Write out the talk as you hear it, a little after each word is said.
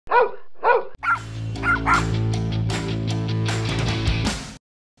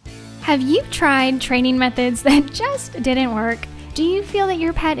Have you tried training methods that just didn't work? Do you feel that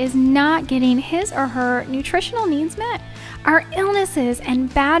your pet is not getting his or her nutritional needs met? Are illnesses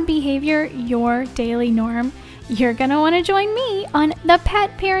and bad behavior your daily norm? You're going to want to join me on the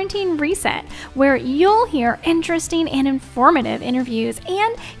Pet Parenting Reset, where you'll hear interesting and informative interviews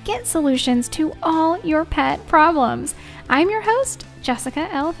and get solutions to all your pet problems. I'm your host, Jessica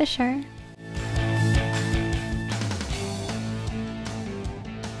L. Fisher.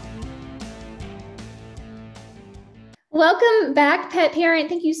 Welcome back, pet parent.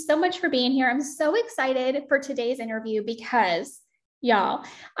 Thank you so much for being here. I'm so excited for today's interview because, y'all,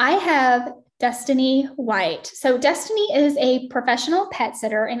 I have Destiny White. So Destiny is a professional pet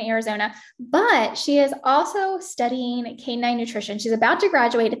sitter in Arizona, but she is also studying canine nutrition. She's about to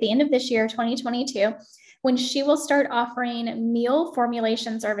graduate at the end of this year, 2022, when she will start offering meal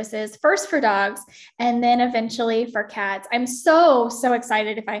formulation services, first for dogs and then eventually for cats. I'm so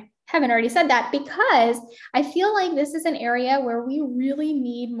excited, if I haven't already said that, because I feel like this is an area where we really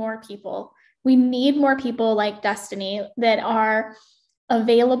need more people. We need more people like Destiny that are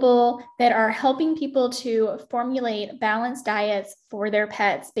available, that are helping people to formulate balanced diets for their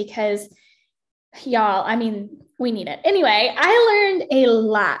pets, because y'all, I mean, we need it. Anyway, I learned a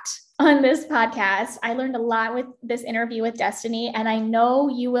lot on this podcast. I learned a lot with this interview with Destiny, and I know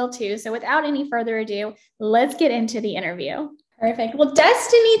you will too. So without any further ado, let's get into the interview. Perfect. Well,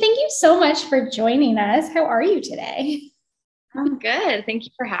 Destiny, thank you so much for joining us. How are you today? I'm good. Thank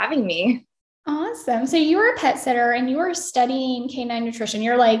you for having me. Awesome. So you were a pet sitter and you were studying canine nutrition.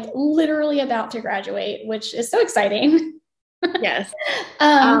 You're like literally about to graduate, which is so exciting. Yes.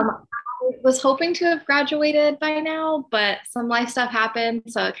 I was hoping to have graduated by now, but some life stuff happened,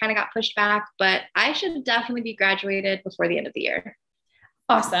 so it kind of got pushed back, but I should definitely be graduated before the end of the year.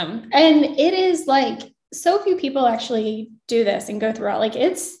 Awesome. And it is like, so few people actually do this and go through it. Like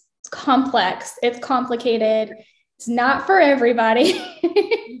it's complex, it's complicated. It's not for everybody.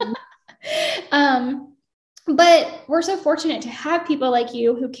 But we're so fortunate to have people like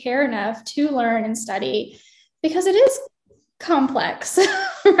you who care enough to learn and study, because it is complex,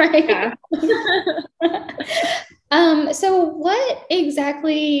 right? Yeah. So what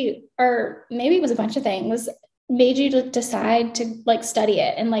exactly, or maybe it was a bunch of things, made you to decide to like study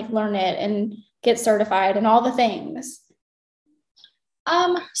it and like learn it and get certified and all the things?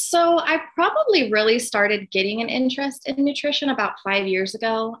 So I probably really started getting an interest in nutrition about 5 years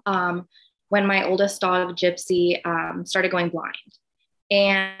ago, when my oldest dog, Gypsy, started going blind.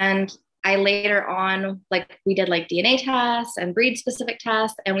 And I later on, like we did like DNA tests and breed specific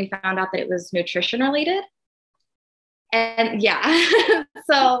tests, and we found out that it was nutrition related. And yeah,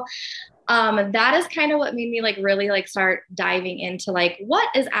 so that is kind of what made me like really like start diving into like what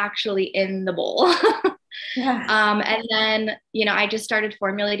is actually in the bowl. Yeah. And then, I just started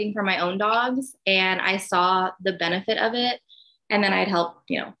formulating for my own dogs, and I saw the benefit of it. And then I'd help,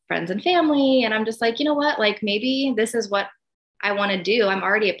 friends and family. And I'm just like, you know what, like maybe this is what I want to do. I'm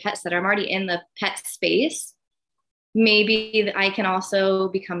already a pet sitter. I'm already in the pet space. Maybe I can also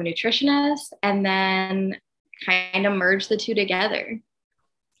become a nutritionist and then kind of merge the two together.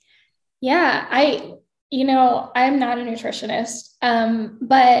 Yeah, I'm not a nutritionist,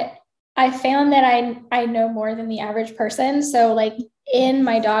 but I found that I know more than the average person. So like in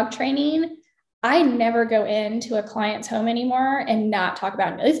my dog training, I never go into a client's home anymore and not talk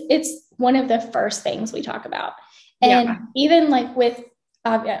about it. It's one of the first things we talk about. And yeah, even like with,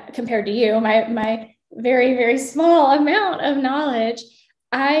 compared to you, my very, very small amount of knowledge,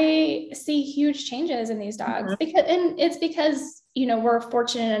 I see huge changes in these dogs because we're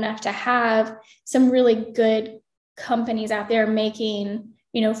fortunate enough to have some really good companies out there making,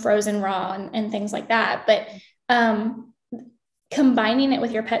 frozen raw and things like that. But combining it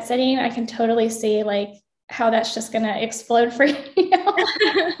with your pet sitting, I can totally see like how that's just going to explode for you.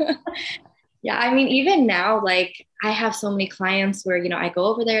 Yeah. I mean, even now, like I have so many clients where, I go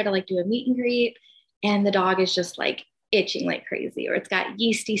over there to like do a meet and greet, and the dog is just like itching like crazy, or it's got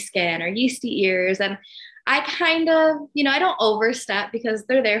yeasty skin or yeasty ears. And I kind of, I don't overstep because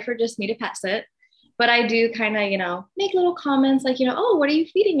they're there for just me to pet sit. But I do kind of, make little comments like, oh, what are you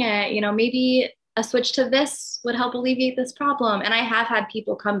feeding it? Maybe a switch to this would help alleviate this problem. And I have had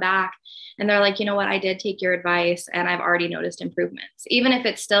people come back and they're like, you know what, I did take your advice and I've already noticed improvements, even if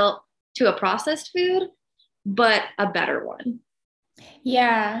it's still to a processed food, but a better one.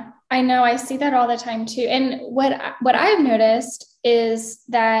 Yeah, I know. I see that all the time too. And what I've noticed is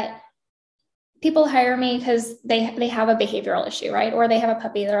that people hire me because they have a behavioral issue, right? Or they have a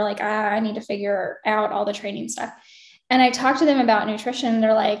puppy. They're like, I need to figure out all the training stuff. And I talk to them about nutrition. And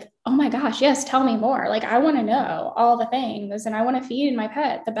they're like, oh my gosh, yes, tell me more. Like, I want to know all the things and I want to feed my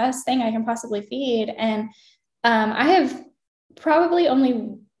pet the best thing I can possibly feed. And I have probably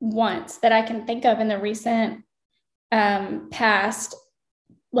only once that I can think of in the recent past,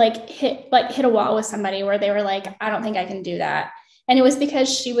 hit a wall with somebody where they were like, I don't think I can do that. And it was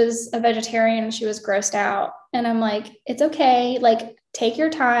because she was a vegetarian and she was grossed out. And I'm like, it's okay. Like, take your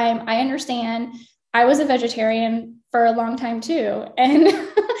time. I understand. I was a vegetarian for a long time too. And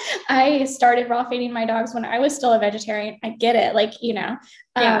I started raw feeding my dogs when I was still a vegetarian. I get it. Like, Yeah.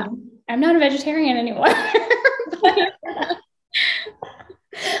 I'm not a vegetarian anymore.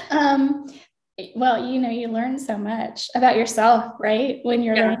 um, well, you learn so much about yourself, right? When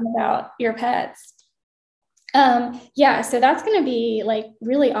you're learning about your pets. Yeah, so that's going to be like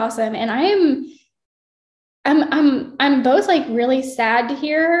really awesome. And I'm both like really sad to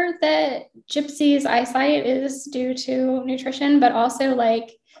hear that Gypsy's eyesight is due to nutrition, but also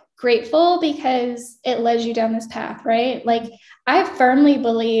like grateful because it led you down this path, right? Like, I firmly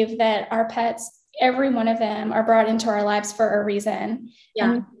believe that our pets, every one of them, are brought into our lives for a reason.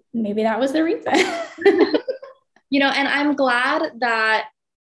 Yeah. And maybe that was the reason. And I'm glad that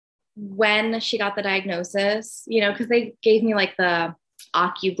when she got the diagnosis, because they gave me like the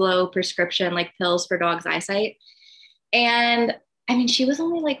OcuGlow prescription, like pills for dogs' eyesight. And I mean, she was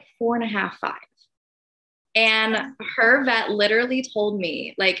only like 4.5, 5. And her vet literally told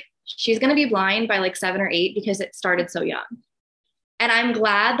me, like, she's going to be blind by like 7 or 8 because it started so young. And I'm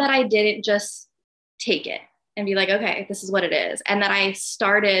glad that I didn't just take it and be like, okay, this is what it is. And that I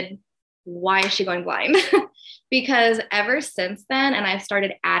started, why is she going blind? Because ever since then, and I've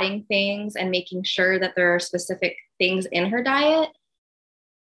started adding things and making sure that there are specific things in her diet.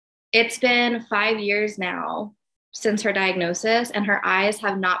 It's been 5 years now since her diagnosis, and her eyes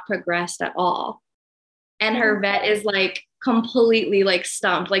have not progressed at all. And her vet is like completely like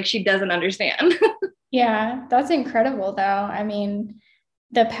stumped, like she doesn't understand. Yeah, that's incredible though. I mean,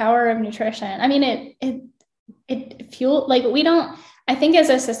 the power of nutrition. I mean, it fuel, like, we don't, I think as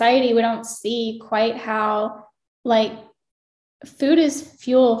a society, we don't see quite how, like, food is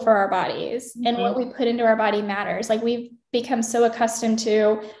fuel for our bodies, and what we put into our body matters. Like, we've become so accustomed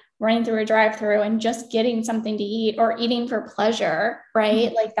to running through a drive-through and just getting something to eat or eating for pleasure,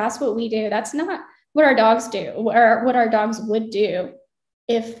 right? Like, that's what we do. That's not what our dogs do, or what our dogs would do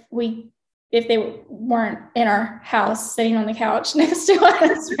if they weren't in our house sitting on the couch next to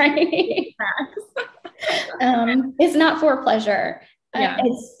us, right? It's not for pleasure.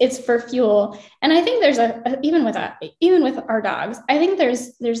 It's for fuel. And I think there's even with our dogs, I think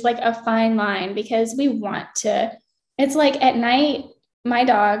there's like a fine line, because we want to, it's like at night, my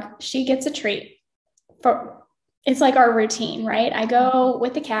dog, she gets a treat it's like our routine, right? I go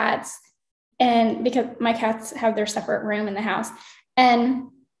with the cats, and because my cats have their separate room in the house, and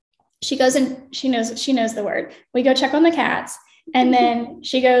she goes and she knows the word. We go check on the cats. And then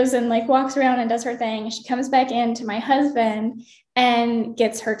she goes and like walks around and does her thing. She comes back in to my husband and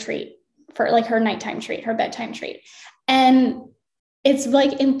gets her treat, for like her nighttime treat, her bedtime treat. And it's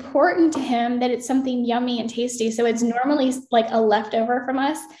like important to him that it's something yummy and tasty. So it's normally like a leftover from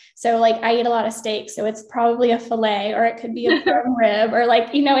us. So like, I eat a lot of steak, so it's probably a fillet, or it could be a prime rib, or like,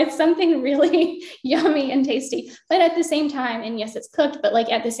 it's something really yummy and tasty. But at the same time, and yes, it's cooked, but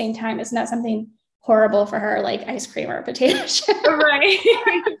like at the same time, it's not something horrible for her, like ice cream or potato chips. Right.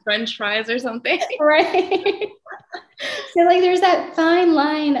 French fries or something. Right. So like, there's that fine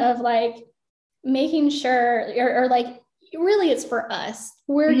line of like making sure, or like, really it's for us.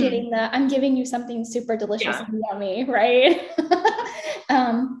 We're getting I'm giving you something super delicious and yummy, right?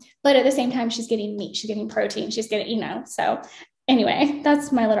 But at the same time, she's getting meat, she's getting protein, she's getting, so anyway,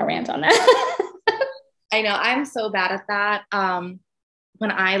 that's my little rant on that. I know, I'm so bad at that.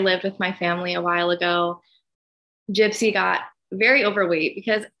 When I lived with my family a while ago, Gypsy got very overweight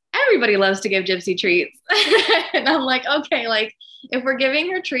because everybody loves to give Gypsy treats. And I'm like, okay, like, if we're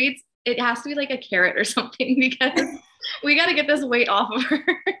giving her treats, it has to be like a carrot or something, because we got to get this weight off of her.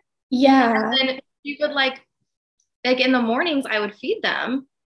 Yeah. And then she would like in the mornings, I would feed them.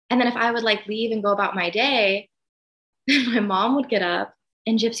 And then if I would like leave and go about my day, my mom would get up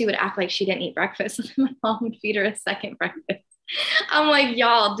and Gypsy would act like she didn't eat breakfast. And then my mom would feed her a second breakfast. I'm like,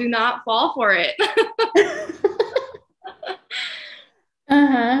 y'all, do not fall for it.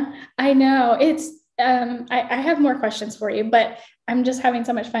 I know. It's I have more questions for you, but I'm just having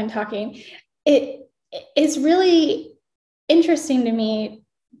so much fun talking. It's really interesting to me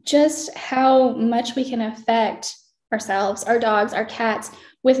just how much we can affect ourselves, our dogs, our cats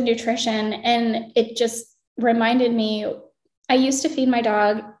with nutrition. And it just reminded me, I used to feed my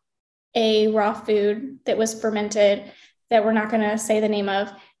dog a raw food that was fermented that we're not going to say the name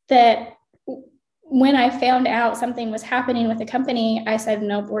of, that when I found out something was happening with the company, I said,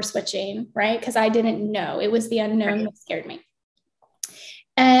 nope, we're switching, right? Because I didn't know. It was the unknown that scared me.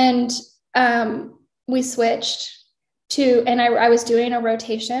 And we switched to, and I was doing a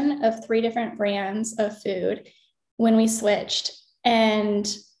rotation of 3 different brands of food when we switched. And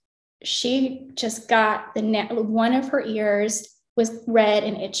she just got one of her ears was red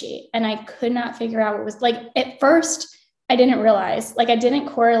and itchy. And I could not figure out what was, like, at first I didn't realize, like, I didn't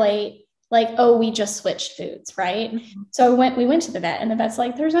correlate, like, oh, we just switched foods, right? Mm-hmm. So we went to the vet, and the vet's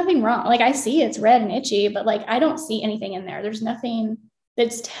like, there's nothing wrong. Like, I see it's red and itchy, but like, I don't see anything in there. There's nothing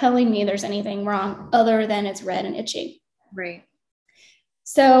that's telling me there's anything wrong other than it's red and itchy. Right.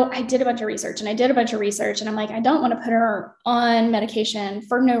 So I did a bunch of research, and and I'm like, I don't want to put her on medication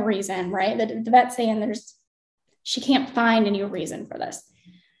for no reason, right? The vet's saying she can't find any reason for this.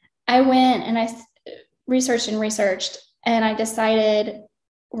 I went and I researched, and I decided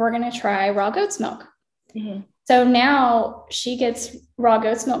we're going to try raw goat's milk. Mm-hmm. So now she gets raw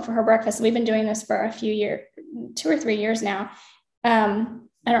goat's milk for her breakfast. We've been doing this for a few years, 2 or 3 years now.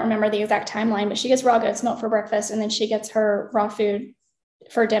 I don't remember the exact timeline, but she gets raw goat's milk for breakfast, and then she gets her raw food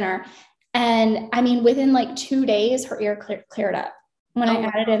for dinner. And I mean, within like 2 days, her ear cleared up when I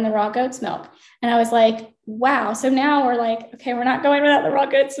added in the raw goat's milk. And I was like, wow. So now we're like, okay, we're not going without the raw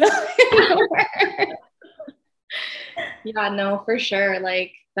goat's milk anymore. Yeah, no, for sure.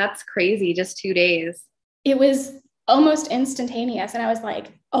 Like, that's crazy. Just 2 days. It was almost instantaneous. And I was like,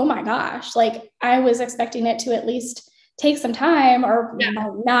 oh my gosh, like, I was expecting it to at least take some time or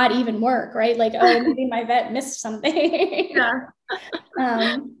not even work, right? Like, oh, maybe my vet missed something. Yeah.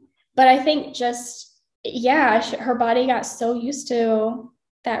 But I think her body got so used to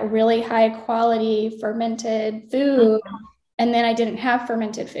that really high quality fermented food. Mm-hmm. And then I didn't have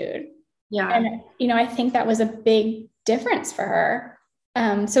fermented food. Yeah. And, I think that was a big difference for her.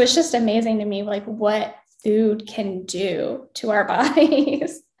 So it's just amazing to me, like, what food can do to our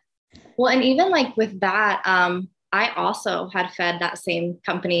bodies. Well, and even like with that, I also had fed that same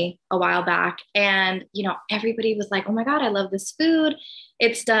company a while back, and, everybody was like, oh my God, I love this food.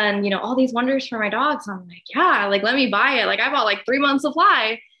 It's done, all these wonders for my dogs. I'm like, yeah, like, let me buy it. Like, I bought like 3 months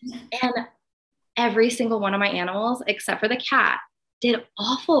supply, and every single one of my animals, except for the cat, did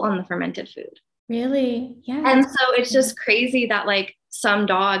awful on the fermented food. Really? Yeah. And so it's just crazy that like some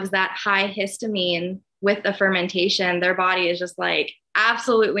dogs, that high histamine with the fermentation, their body is just like,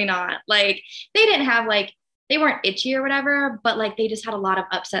 absolutely not. Like, they didn't have like, they weren't itchy or whatever, but like, they just had a lot of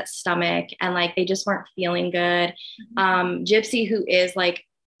upset stomach, and like, they just weren't feeling good. Gypsy, who is like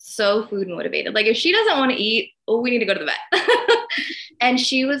so food motivated, like, if she doesn't want to eat, we need to go to the vet. And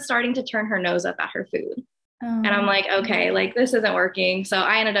she was starting to turn her nose up at her food. And I'm like, okay, like, this isn't working. So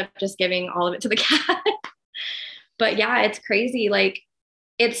I ended up just giving all of it to the cat. But yeah, it's crazy. Like,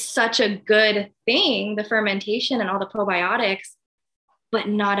 it's such a good thing, the fermentation and all the probiotics, but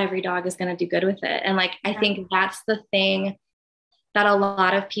not every dog is going to do good with it. And like, I think that's the thing that a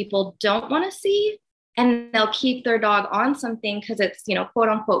lot of people don't want to see. And they'll keep their dog on something because it's, quote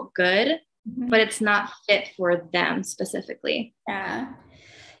unquote good, but it's not fit for them specifically. Yeah.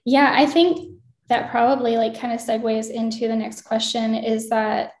 Yeah. I think that probably like kind of segues into the next question, is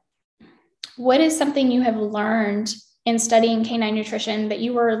that what is something you have learned in studying canine nutrition that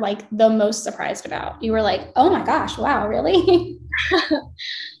you were like the most surprised about? You were like, oh my gosh, wow, really?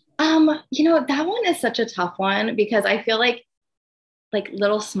 That one is such a tough one, because I feel like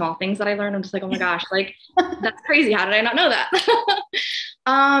little small things that I learned, I'm just like, oh my gosh, like, that's crazy. How did I not know that?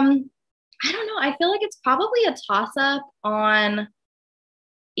 I don't know. I feel like it's probably a toss up on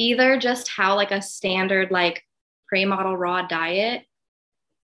either just how like a standard like pre-model raw diet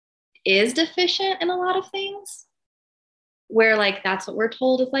is deficient in a lot of things, where like that's what we're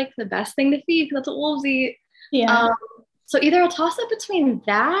told is like the best thing to feed, because that's what wolves eat. Yeah. So either a toss up between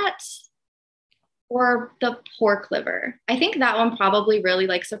that or the pork liver. I think that one probably really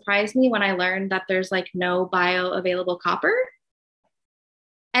like surprised me when I learned that there's like no bioavailable copper.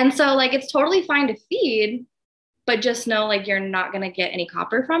 And so like, it's totally fine to feed, but just know like you're not going to get any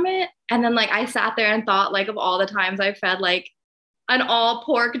copper from it. And then like, I sat there and thought like of all the times I fed like an all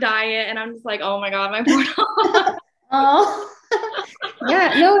pork diet, and I'm just like, oh my God, my poor dog. Oh,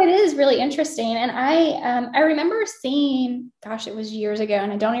 yeah, no, it is really interesting. And I remember seeing, gosh, it was years ago,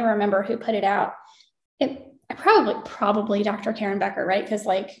 and I don't even remember who put it out. Probably Dr. Karen Becker, right? Because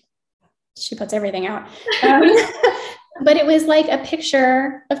like she puts everything out. But it was like a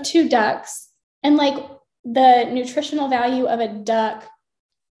picture of 2 ducks, and like the nutritional value of a duck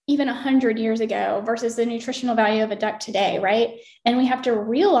even 100 years ago versus the nutritional value of a duck today, right? And we have to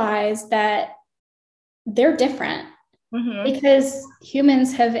realize that they're different because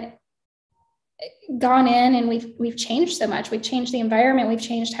humans have gone in and we've changed so much. We've changed the environment. We've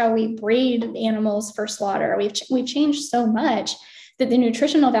changed how we breed animals for slaughter. We've changed so much that the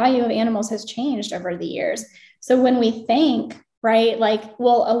nutritional value of animals has changed over the years. So when we think, right, like,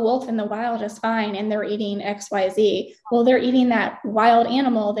 well, a wolf in the wild is fine and they're eating XYZ. Well, they're eating that wild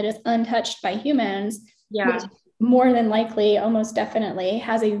animal that is untouched by humans, which more than likely, almost definitely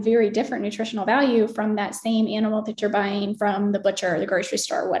has a very different nutritional value from that same animal that you're buying from the butcher or the grocery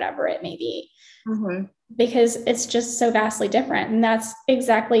store, whatever it may be. Because it's just so vastly different. And that's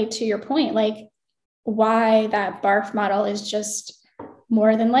exactly to your point, like why that barf model is just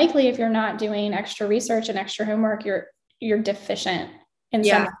more than likely, if you're not doing extra research and extra homework, you're deficient in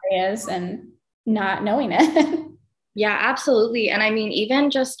some areas and not knowing it. Yeah, absolutely. And I mean, even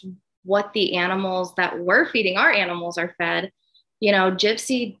just what the animals that we're feeding our animals are fed, you know,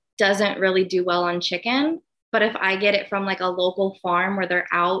 Gypsy doesn't really do well on chicken, but if I get it from like a local farm where they're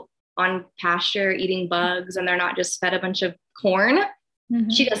out on pasture eating bugs and they're not just fed a bunch of corn,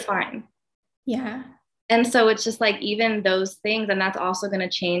 she does fine. Yeah. And so it's just like even those things, and that's also going to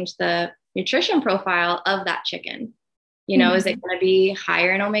change the nutrition profile of that chicken. You know, is it going to be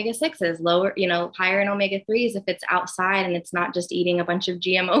higher in omega-6s, lower, you know, higher in omega-3s if it's outside and it's not just eating a bunch of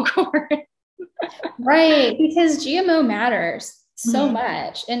GMO corn? Right. Because GMO matters so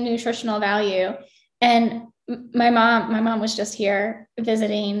much in nutritional value. And my mom was just here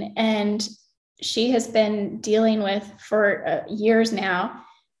visiting, and she has been dealing with for years now.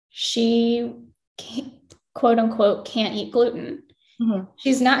 She quote unquote can't eat gluten.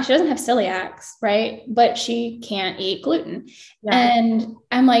 She doesn't have celiacs, right? But she can't eat gluten. And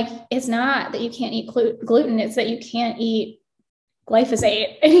I'm like, it's not that you can't eat gluten, it's that you can't eat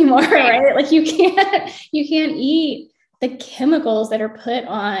glyphosate anymore, right? Like you can't eat the chemicals that are put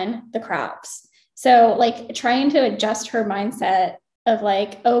on the crops. So like trying to adjust her mindset of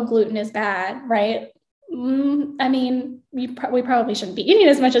like, oh, gluten is bad, right? I mean, we probably shouldn't be eating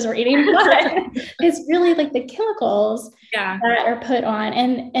as much as we're eating, but it's really like the chemicals that are put on.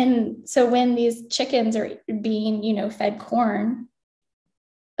 And so when these chickens are being, you know, fed corn,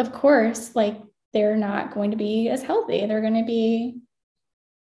 of course, like they're not going to be as healthy. They're going to be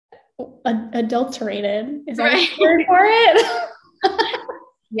adulterated. Is that a word for it?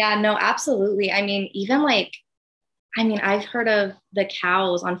 Yeah, no, absolutely. I mean, even like, I've heard of the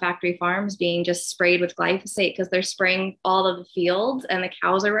cows on factory farms being just sprayed with glyphosate because they're spraying all of the fields and the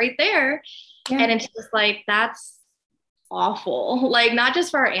cows are right there. And it's just like, that's awful. Like, not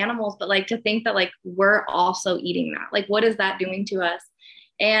just for our animals, but like to think that like we're also eating that. Like, what is that doing to us?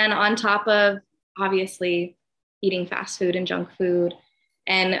 And on top of obviously eating fast food and junk food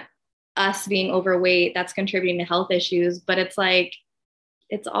and us being overweight, that's contributing to health issues. But it's like,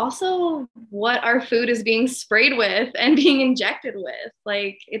 it's also what our food is being sprayed with and being injected with.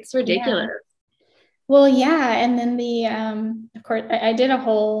 Like, it's ridiculous. Well, yeah. And then of course, I did a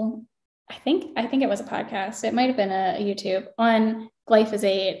whole, I think it was a podcast. It might've been a YouTube on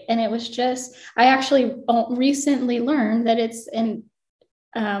glyphosate. And it was just, I actually recently learned that it's an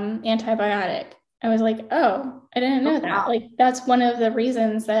antibiotic. I was like, oh, I didn't know that. Like, that's one of the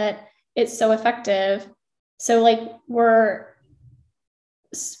reasons that it's so effective. So like we're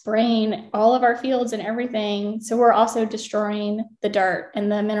spraying all of our fields and everything. So we're also destroying the dirt and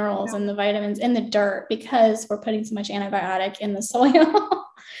the minerals and the vitamins in the dirt because we're putting so much antibiotic in the soil.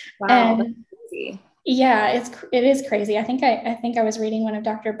 Wow, that's crazy. Yeah, it is crazy. I think I was reading one of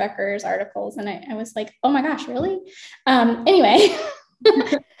Dr. Becker's articles and I was like, oh my gosh, really? Anyway,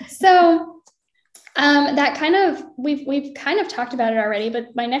 so that kind of we've kind of talked about it already,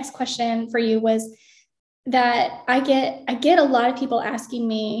 but my next question for you was that I get a lot of people asking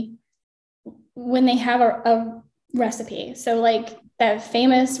me when they have a recipe. So like that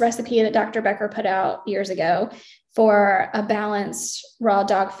famous recipe that Dr. Becker put out years ago for a balanced raw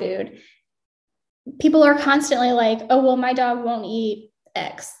dog food. People are constantly like, oh, well, my dog won't eat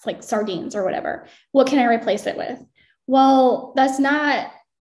X, like sardines or whatever. What can I replace it with? Well,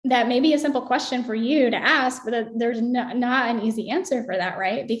 that may be a simple question for you to ask, but there's not an easy answer for that,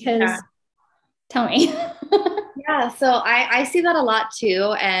 right? Because tell me. Yeah, so I see that a lot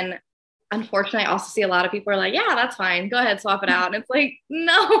too. And unfortunately, I also see a lot of people are like, yeah, that's fine. Go ahead, swap it out. And it's like,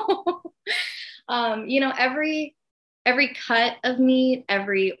 no. You know, every cut of meat,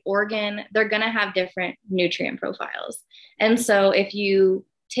 every organ, they're going to have different nutrient profiles. And so if you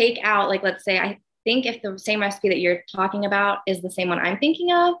take out, like, let's say, I think if the same recipe that you're talking about is the same one I'm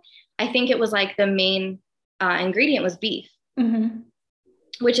thinking of, I think it was like the main ingredient was beef.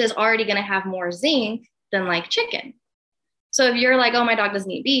 which is already going to have more zinc than like chicken. So if you're like, oh, my dog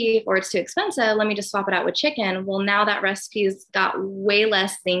doesn't eat beef or it's too expensive, let me just swap it out with chicken. Well, now that recipe's got way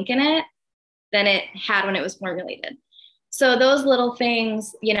less zinc in it than it had when it was formulated. So those little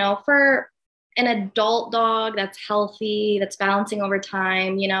things, you know, for an adult dog that's healthy, that's balancing over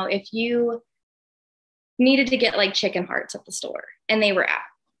time, you know, if you needed to get like chicken hearts at the store and they were out,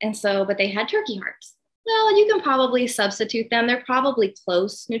 and so, but they had turkey hearts, well, you can probably substitute them. They're probably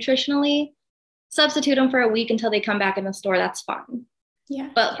close nutritionally. Substitute them for a week until they come back in the store. That's fine. Yeah.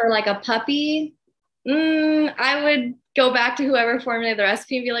 But for like a puppy, I would go back to whoever formulated the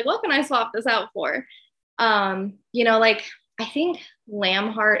recipe and be like, what can I swap this out for? You know, like I think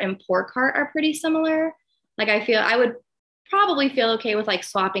lamb heart and pork heart are pretty similar. Like I feel I would probably feel okay with like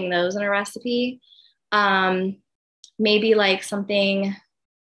swapping those in a recipe. Maybe like something,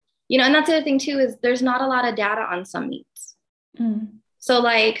 you know, and that's the other thing too, is there's not a lot of data on some meats. So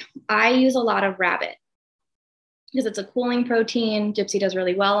like I use a lot of rabbit because it's a cooling protein. Gypsy does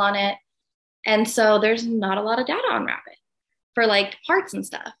really well on it. And so there's not a lot of data on rabbit for like hearts and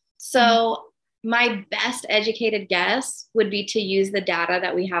stuff. So my best educated guess would be to use the data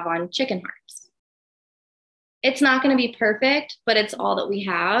that we have on chicken hearts. It's not going to be perfect, but it's all that we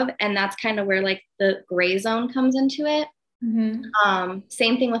have. And that's kind of where like the gray zone comes into it.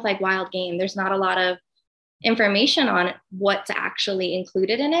 Same thing with like wild game. There's not a lot of information on what's actually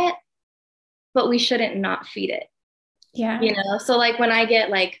included in it, but we shouldn't not feed it. Yeah. You know, so like when I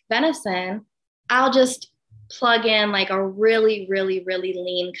get like venison, I'll just plug in like a really, really, really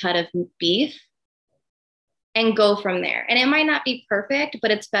lean cut of beef and go from there. And it might not be perfect,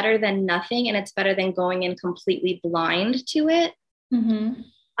 but it's better than nothing. And it's better than going in completely blind to it.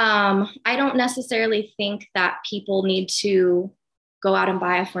 I don't necessarily think that people need to go out and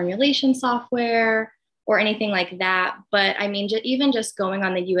buy a formulation software or anything like that. But I mean, even just going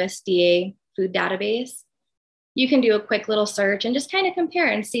on the USDA food database, you can do a quick little search and just kind of compare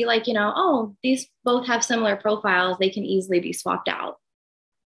and see like, you know, oh, these both have similar profiles. They can easily be swapped out.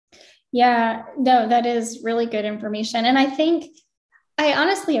 Yeah, no, that is really good information. And I think I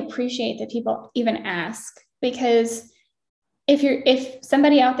honestly appreciate that people even ask, because if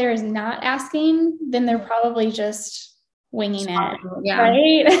somebody out there is not asking, then they're probably just winging it. Yeah.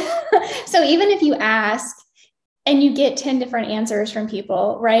 Right. So even if you ask and you get 10 different answers from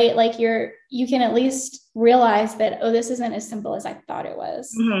people, right? Like you can at least realize that, oh, this isn't as simple as I thought it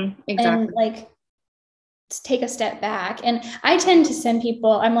was. Exactly. And like, take a step back. And I tend to send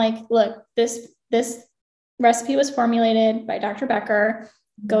people, I'm like, look, this recipe was formulated by Dr. Becker.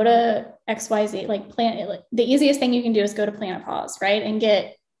 Go to XYZ, like the easiest thing you can do is go to Planet Paws, right? And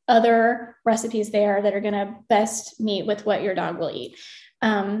get other recipes there that are going to best meet with what your dog will eat.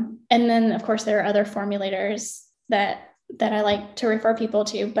 And then of course there are other formulators that I like to refer people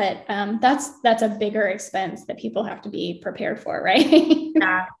to, but that's a bigger expense that people have to be prepared for, right?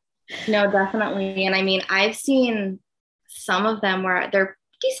 Yeah, no, definitely. And I mean, I've seen some of them where they're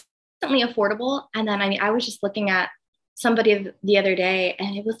decently affordable. And then, I mean, I was just looking at somebody the other day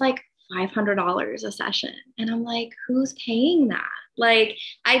and it was like $500 a session. And I'm like, who's paying that? Like,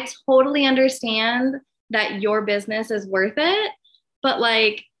 I totally understand that your business is worth it, but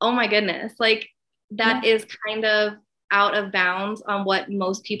like, oh my goodness, like that is kind of out of bounds on what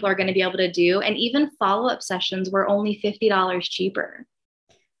most people are going to be able to do. And even follow-up sessions were only $50 cheaper.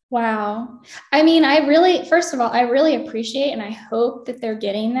 Wow. I mean, first of all, I really appreciate and I hope that they're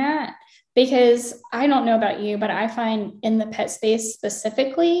getting that, because I don't know about you, but I find in the pet space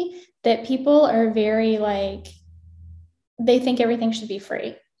specifically that people are very like, they think everything should be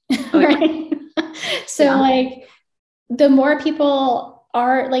free. Right? So like the more people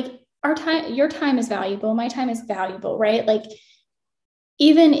are like, your time is valuable. My time is valuable, right? Like,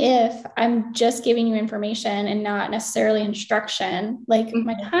 even if I'm just giving you information and not necessarily instruction, like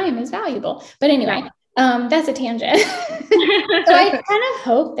my time is valuable. But anyway, that's a tangent. So I kind of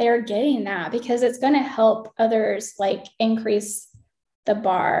hope they're getting that, because it's going to help others like increase the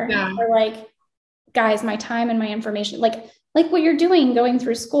bar. Or like, guys, my time and my information, like what you're doing going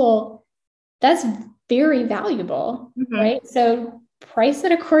through school, that's very valuable, right? So price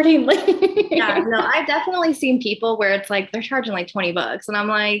it accordingly. Yeah, no, I've definitely seen people where it's like they're charging like $20 and I'm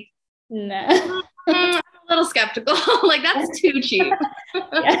like, no, I'm a little skeptical. Like, that's too cheap.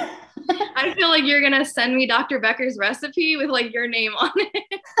 I feel like you're gonna send me Dr. Becker's recipe with like your name on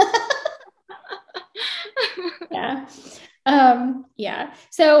it. Yeah.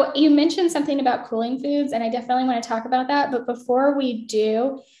 So you mentioned something about cooling foods, and I definitely want to talk about that. But before we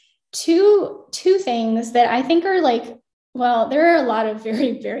do, two things that I think are like Well, there are a lot of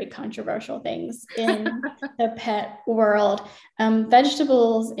very, very controversial things in the pet world,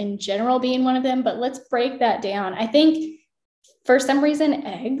 vegetables in general being one of them, but let's break that down. I think for some reason,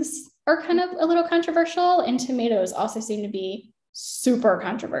 eggs are kind of a little controversial, and tomatoes also seem to be super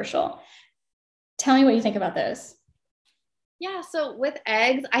controversial. Tell me what you think about those. Yeah, so with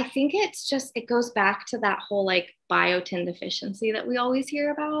eggs, I think it goes back to that whole like biotin deficiency that we always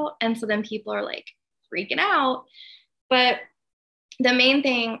hear about. And so then people are like freaking out. But the main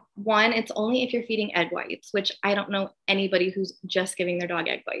thing, one, it's only if you're feeding egg whites, which I don't know anybody who's just giving their dog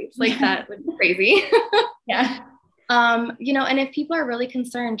egg whites. Like that would be crazy. Yeah. And if people are really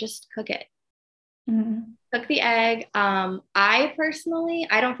concerned, just cook it. Mm-hmm. Cook the egg. I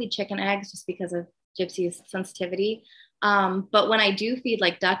don't feed chicken eggs just because of Gypsy's sensitivity. But when I do feed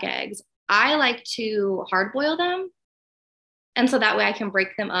like duck eggs, I like to hard boil them. And so that way I can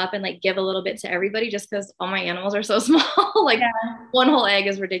break them up and like give a little bit to everybody just because all my animals are so small. Like one whole egg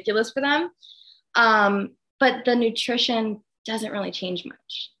is ridiculous for them. But the nutrition doesn't really change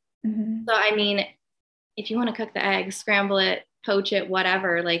much. Mm-hmm. So, I mean, if you want to cook the egg, scramble it, poach it,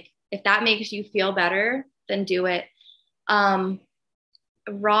 whatever, like if that makes you feel better, then do it.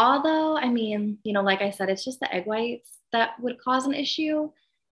 Raw though, I mean, like I said, it's just the egg whites that would cause an issue,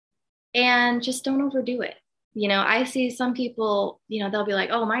 and just don't overdo it. I see some people, they'll be like,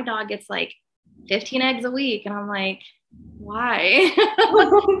 oh, my dog gets like 15 eggs a week. And I'm like, why?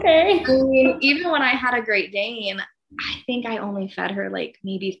 Okay. I mean, even when I had a Great Dane, I think I only fed her like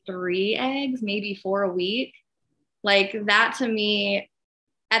maybe 3 eggs, maybe 4 a week. Like that to me,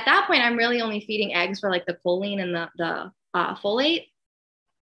 at that point, I'm really only feeding eggs for like the choline and the folate.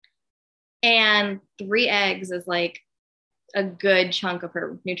 And 3 eggs is like a good chunk of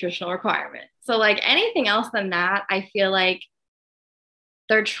her nutritional requirement. So like anything else than that, I feel like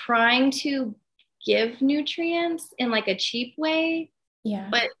they're trying to give nutrients in like a cheap way. Yeah.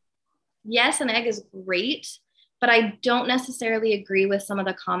 But yes, an egg is great, but I don't necessarily agree with some of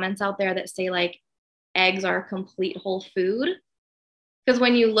the comments out there that say like eggs are a complete whole food. Because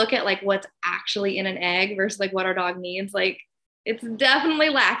when you look at like what's actually in an egg versus like what our dog needs, like it's definitely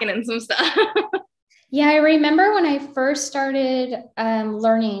lacking in some stuff. Yeah, I remember when I first started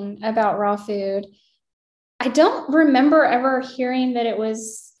learning about raw food, I don't remember ever hearing that it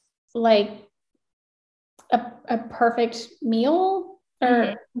was like a perfect meal,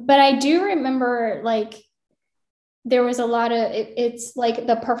 but I do remember like there was a lot of it's like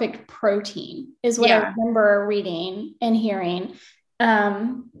the perfect protein is what I remember reading and hearing.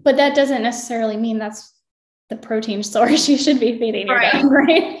 But that doesn't necessarily mean that's the protein source you should be feeding your dog,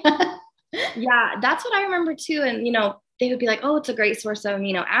 right? Yeah, that's what I remember too. And, they would be like, oh, it's a great source of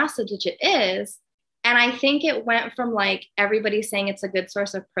amino acids, which it is. And I think it went from like everybody saying it's a good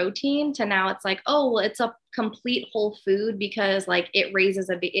source of protein to now it's like, oh, well, it's a complete whole food because like it raises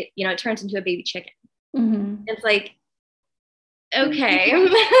it turns into a baby chicken. Mm-hmm. It's like, okay,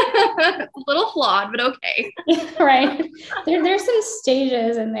 it's a little flawed, but okay. Right. There's some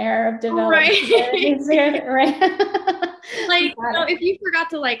stages in there of development. Right. Like, if you forgot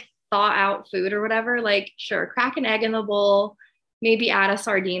to like thaw out food or whatever, like sure, crack an egg in the bowl, maybe add a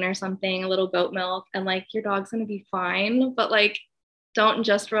sardine or something, a little goat milk, and like your dog's gonna be fine. But like don't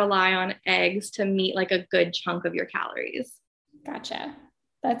just rely on eggs to meet like a good chunk of your calories. Gotcha.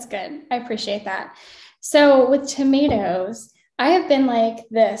 That's good. I appreciate that. So with tomatoes, I have been like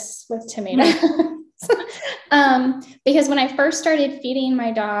this with tomatoes. Because when I first started feeding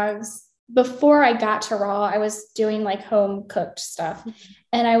my dogs, before I got to raw, I was doing like home cooked stuff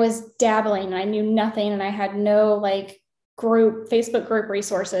and I was dabbling and I knew nothing and I had no like Facebook group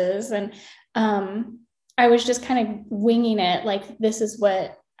resources. And I was just kind of winging it. Like, this is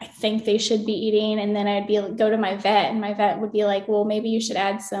what I think they should be eating. And then I'd go to my vet and my vet would be like, well, maybe you should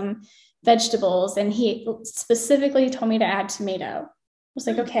add some vegetables. And he specifically told me to add tomato. I was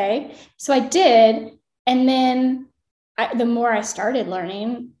like, okay. So I did. And then the more I started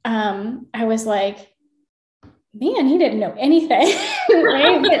learning, I was like, man, he didn't know anything.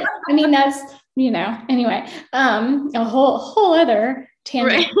 Right? But, I mean, that's, anyway, a whole other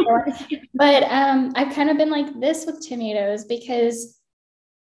tangent. Right. But I've kind of been like this with tomatoes because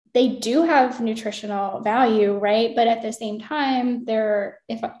they do have nutritional value, right? But at the same time, you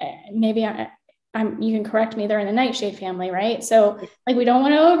can correct me, they're in the nightshade family, right? So like, we don't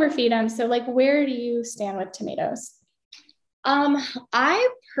want to overfeed them. So like, where do you stand with tomatoes? I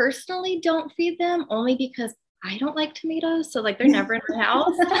personally don't feed them only because I don't like tomatoes. So like, they're never in my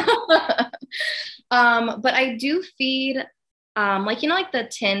house. But I do feed, like the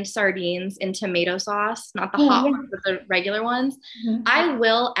tinned sardines in tomato sauce, not the hot ones, but the regular ones. Mm-hmm. I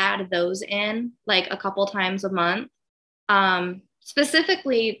will add those in like a couple times a month.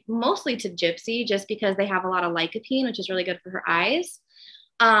 Specifically, mostly to Gypsy, just because they have a lot of lycopene, which is really good for her eyes.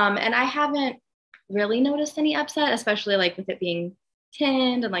 And I haven't really noticed any upset, especially like with it being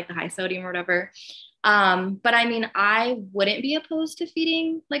tinned and like the high sodium or whatever. But I mean, I wouldn't be opposed to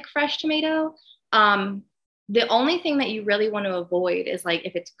feeding like fresh tomato. The only thing that you really want to avoid is like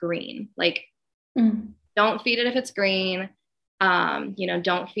if it's green, like don't feed it if it's green.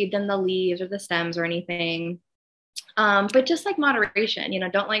 Don't feed them the leaves or the stems or anything. But just like moderation,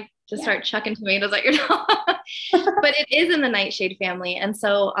 don't like just start chucking tomatoes at your dog. But it is in the nightshade family. And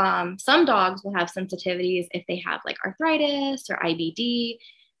so some dogs will have sensitivities if they have like arthritis or IBD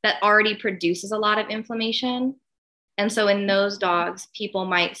that already produces a lot of inflammation. And so in those dogs, people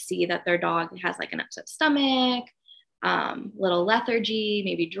might see that their dog has like an upset stomach, little lethargy,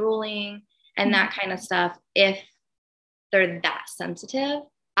 maybe drooling, and that kind of stuff if they're that sensitive.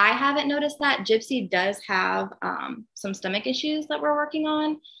 I haven't noticed that. Gypsy does have some stomach issues that we're working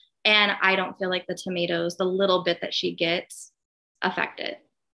on. And I don't feel like the tomatoes, the little bit that she gets, affect it.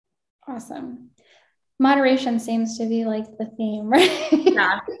 Awesome. Moderation seems to be like the theme, right?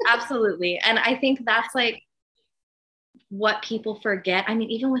 Yeah, absolutely. And I think that's like what people forget. I mean,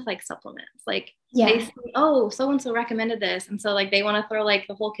 even with like supplements, like they say, oh, so-and-so recommended this. And so like they want to throw like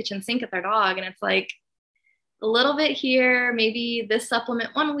the whole kitchen sink at their dog. And it's like a little bit here, maybe this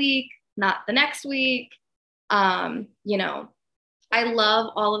supplement one week, not the next week. I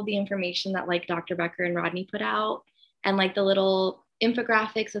love all of the information that like Dr. Becker and Rodney put out, and like the little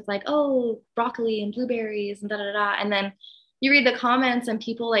infographics with like, oh, broccoli and blueberries and da da da. And then you read the comments and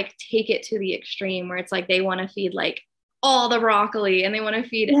people like take it to the extreme where it's like they want to feed like all the broccoli and they want to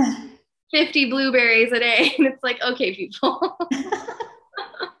feed 50 blueberries a day. And it's like, okay, people.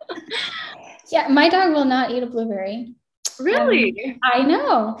 Yeah, my dog will not eat a blueberry. Really? I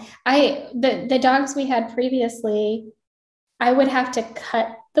know. The dogs we had previously, I would have to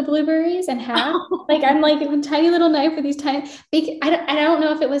cut the blueberries in half. Like I'm like a tiny little knife with these tiny. I don't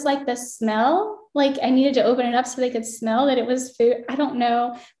know if it was like the smell. Like I needed to open it up so they could smell that it was food. I don't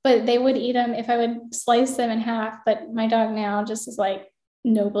know, but they would eat them if I would slice them in half. But my dog now just is like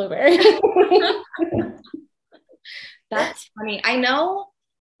no blueberry. That's funny. I know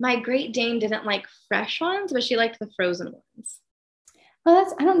my Great Dane didn't like fresh ones, but she liked the frozen ones.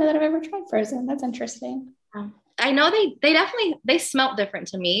 Well, I don't know that I've ever tried frozen. That's interesting. I know they smelt different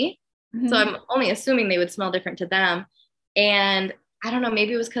to me. Mm-hmm. So I'm only assuming they would smell different to them. And I don't know,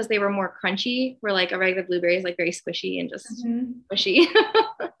 maybe it was because they were more crunchy, where like a regular blueberry is like very squishy and just squishy.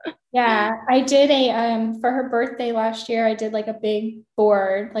 Yeah, I did for her birthday last year, I did like a big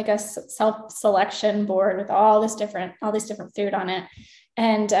board, like a self-selection board with all this different food on it.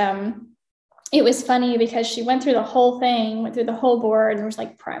 And it was funny because she went through the whole board, and there was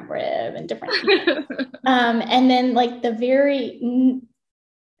like prime rib and different and then like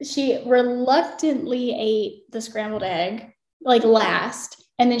she reluctantly ate the scrambled egg like last,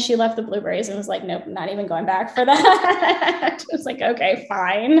 and then she left the blueberries and was like, nope, I'm not even going back for that. I was like, okay,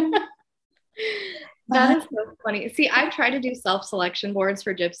 fine. That is so funny. See, I've tried to do self-selection boards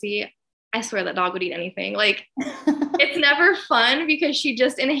for Gypsy. I swear that dog would eat anything. Like it's never fun because she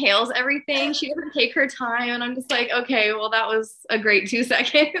just inhales everything. She doesn't take her time. And I'm just like, okay, well, that was a great 2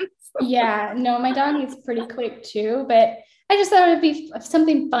 seconds. Yeah, no, my dog eats pretty quick too, but I just thought it'd be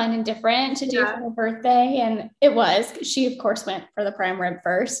something fun and different to do for her birthday. And it was. She, of course, went for the prime rib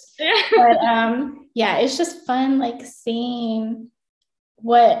first. But yeah, it's just fun, like seeing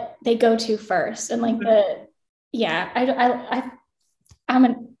what they go to first. And like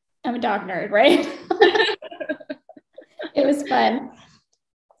I'm a dog nerd, right? It was fun.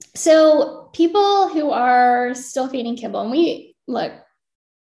 So people who are still feeding kibble, and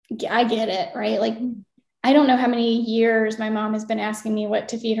I get it, right? Like, I don't know how many years my mom has been asking me what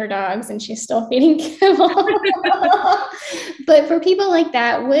to feed her dogs, and she's still feeding kibble. But for people like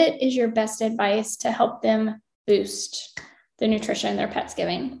that, what is your best advice to help them boost the nutrition their pet's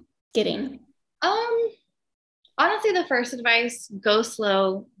getting? Honestly, the first advice, go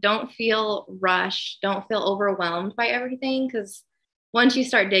slow. Don't feel rushed. Don't feel overwhelmed by everything. Because once you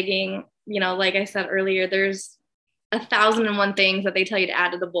start digging, like I said earlier, there's 1,001 things that they tell you to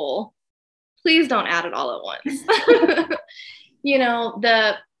add to the bowl. Please don't add it all at once.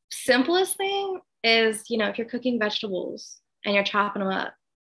 The simplest thing is, if you're cooking vegetables and you're chopping them up,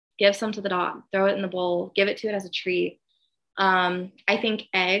 give some to the dog, throw it in the bowl, give it to it as a treat. I think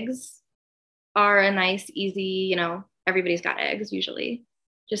eggs are a nice, easy, everybody's got eggs usually.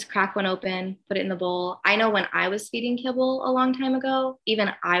 Just crack one open, put it in the bowl. I know when I was feeding kibble a long time ago, even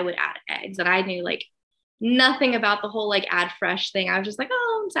I would add eggs, and I knew like nothing about the whole like add fresh thing. I was just like,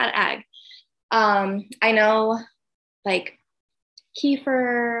 oh, let's add egg. I know like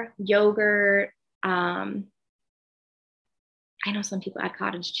kefir, yogurt. I know some people add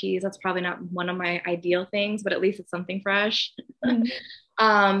cottage cheese. That's probably not one of my ideal things, but at least it's something fresh.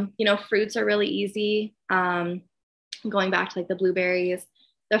 Fruits are really easy. Going back to like the blueberries,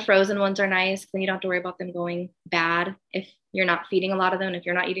 the frozen ones are nice. Then you don't have to worry about them going bad if you're not feeding a lot of them, if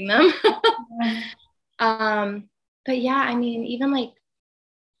you're not eating them. But yeah, I mean, even like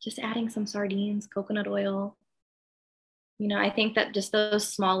just adding some sardines, coconut oil, I think that just those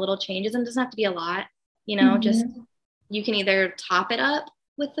small little changes, and it doesn't have to be a lot, just you can either top it up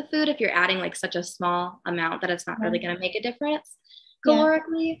with the food if you're adding like such a small amount that it's not really going to make a difference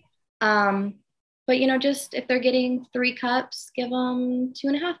calorically. But just if they're getting 3 cups, give them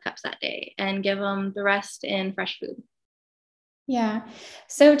 2.5 cups that day and give them the rest in fresh food. Yeah.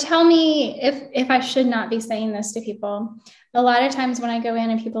 So tell me if I should not be saying this to people. A lot of times when I go in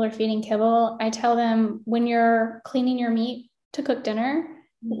and people are feeding kibble, I tell them when you're cleaning your meat to cook dinner,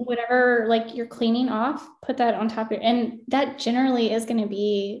 whatever like you're cleaning off, put that on top of it. And that generally is going to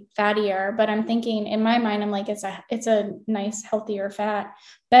be fattier, but I'm thinking in my mind, I'm like, it's a nice, healthier fat,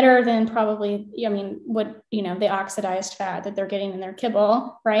 better than probably, the oxidized fat that they're getting in their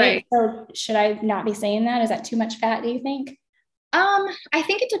kibble. Right. So should I not be saying that? Is that too much fat, do you think? I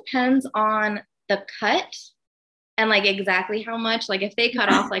think it depends on the cut and like exactly how much. Like if they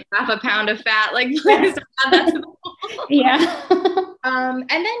cut off like half a pound of fat, like please add that to the bowl. Yeah. And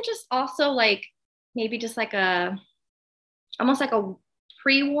then just also like maybe just like almost like a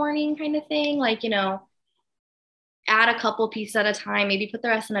pre-warning kind of thing, like add a couple pieces at a time, maybe put the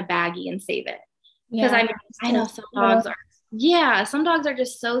rest in a baggie and save it. Because I know some dogs are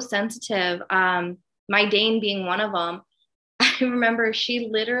just so sensitive. My Dane being one of them. I remember she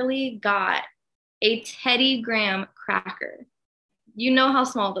literally got a Teddy Graham cracker. You know how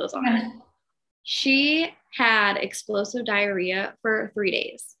small those are. She had explosive diarrhea for 3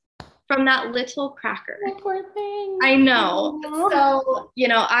 days from that little cracker. Oh, poor thing. I know. So,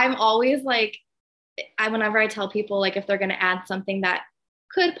 I'm always like, whenever I tell people, like, if they're going to add something that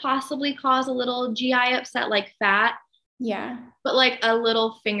could possibly cause a little GI upset, like fat. Yeah. But like a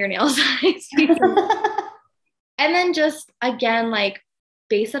little fingernail size. And then just, again, like,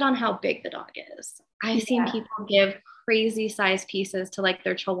 base it on how big the dog is. I've seen people give crazy size pieces to like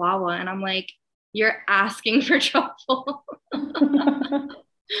their Chihuahua. And I'm like, you're asking for trouble. But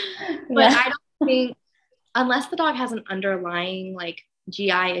I don't think, unless the dog has an underlying like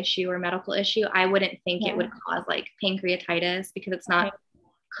GI issue or medical issue, I wouldn't think it would cause like pancreatitis because it's not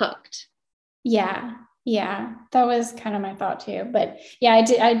cooked. Yeah. Yeah. That was kind of my thought too. But yeah,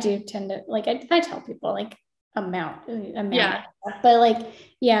 I do tend to like, I tell people like, amount, but like,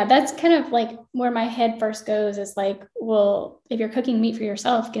 that's kind of like where my head first goes is like, well, if you're cooking meat for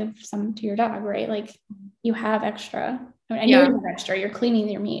yourself, give some to your dog, right? Like you have extra, and you're extra, you're cleaning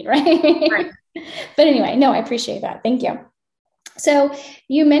your meat, right? But anyway, no, I appreciate that. Thank you. So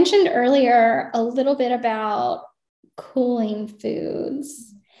you mentioned earlier a little bit about cooling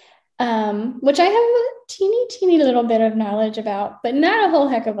foods, which I have a teeny little bit of knowledge about, but not a whole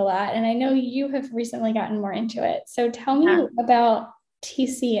heck of a lot. And I know you have recently gotten more into it. So tell me about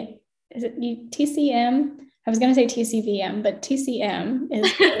TC. Is it TCM? I was going to say TCVM, but TCM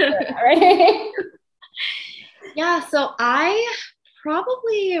is right. Yeah. So I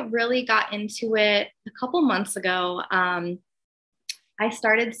probably really got into it a couple months ago. I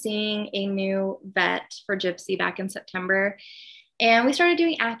started seeing a new vet for Gypsy back in September. And we started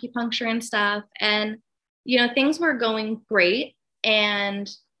doing acupuncture and stuff. And, things were going great. And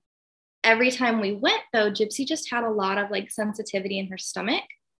every time we went, though, Gypsy just had a lot of like sensitivity in her stomach,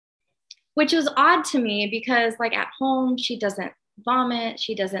 which was odd to me because like at home, she doesn't vomit.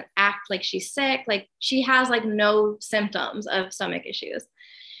 She doesn't act like she's sick. Like she has like no symptoms of stomach issues.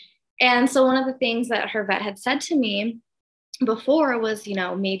 And so one of the things that her vet had said to me before was,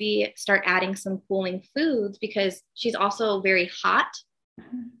 maybe start adding some cooling foods because she's also very hot.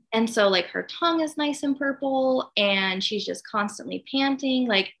 And so like her tongue is nice and purple and she's just constantly panting.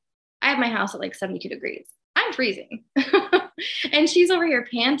 Like I have my house at like 72 degrees. I'm freezing. And she's over here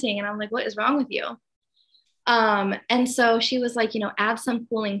panting. And I'm like, what is wrong with you? And so she was like, add some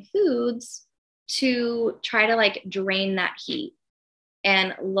cooling foods to try to like drain that heat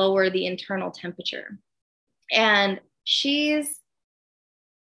and lower the internal temperature. And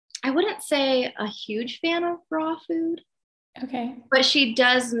I wouldn't say a huge fan of raw food. Okay. But she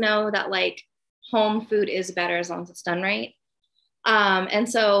does know that like home food is better as long as it's done right. And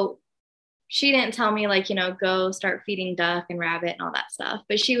so she didn't tell me like, go start feeding duck and rabbit and all that stuff.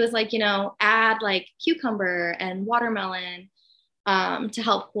 But she was like, add like cucumber and watermelon to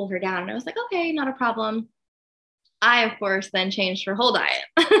help cool her down. And I was like, okay, not a problem. I, of course, then changed her whole diet.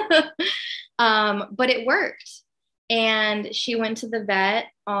 But it worked. And she went to the vet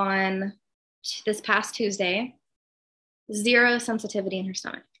on this past Tuesday, 0 sensitivity in her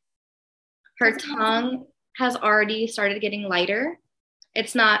stomach. Her tongue has already started getting lighter.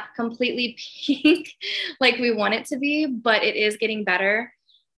 It's not completely pink like we want it to be, but it is getting better.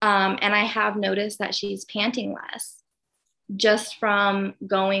 And I have noticed that she's panting less just from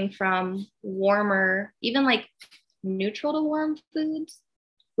going from warmer, even like neutral to warm foods,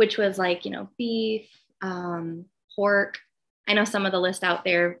 which was like, beef, pork. I know some of the list out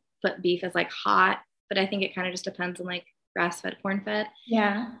there put beef as like hot, but I think it kind of just depends on like grass-fed, corn-fed.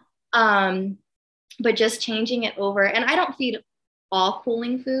 Yeah. But just changing it over, and I don't feed all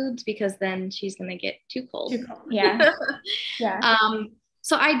cooling foods because then she's going to get too cold. Yeah. Yeah.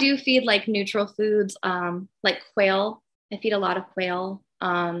 So I do feed like neutral foods, like quail. I feed a lot of quail,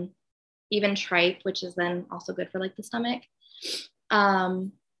 even tripe, which is then also good for like the stomach.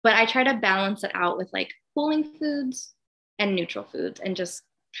 But I try to balance it out with like cooling foods and neutral foods and just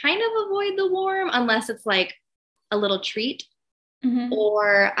kind of avoid the warm unless it's like a little treat. Mm-hmm.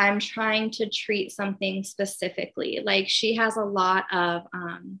 Or I'm trying to treat something specifically. Like she has a lot of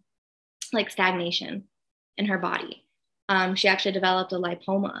like stagnation in her body. She actually developed a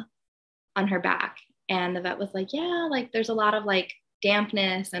lipoma on her back. And the vet was like, yeah, like there's a lot of like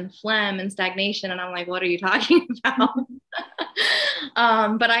dampness and phlegm and stagnation. And I'm like, what are you talking about?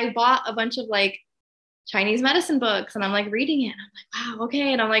 But I bought a bunch of like Chinese medicine books and I'm like reading it. And I'm like, wow,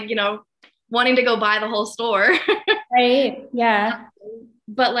 okay. And I'm like, wanting to go buy the whole store. Right. Yeah.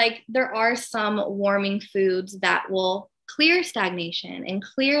 But like there are some warming foods that will clear stagnation and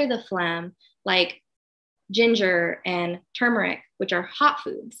clear the phlegm, like ginger and turmeric, which are hot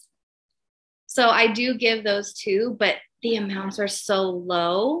foods. So I do give those too, but the amounts are so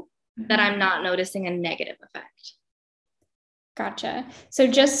low that I'm not noticing a negative effect. Gotcha. So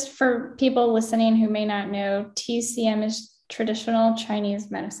just for people listening who may not know, TCM is traditional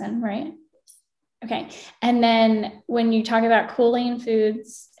Chinese medicine, right? Okay. And then when you talk about cooling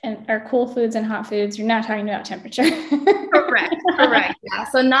foods or cool foods and hot foods, you're not talking about temperature. Correct. Yeah.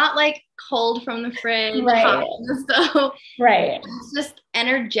 So not like cold from the fridge. Right. So right. It's just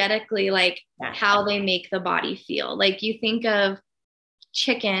energetically like how they make the body feel. Like you think of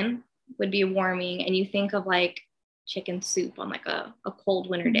chicken would be warming and you think of like chicken soup on like a cold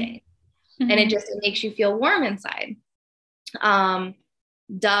winter day. Mm-hmm. And it makes you feel warm inside.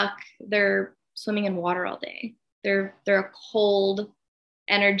 Duck, they're swimming in water all day. They're a cold,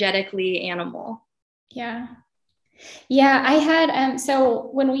 energetically animal. Yeah. I had so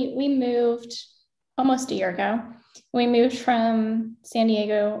when we moved almost a year ago, we moved from San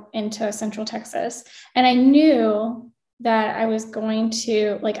Diego into Central Texas, and I knew that I was going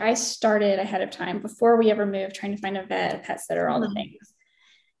to I started ahead of time before we ever moved, trying to find a vet, a pet sitter, all the things.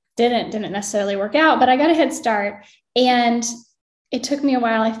 Didn't necessarily work out, but I got a head start, and it took me a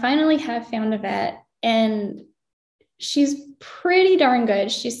while. I finally have found a vet, and she's pretty darn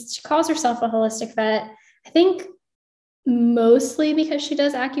good. She calls herself a holistic vet. I think mostly because she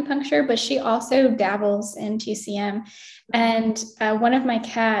does acupuncture, but she also dabbles in TCM. And one of my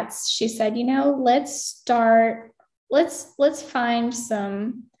cats, she said, let's find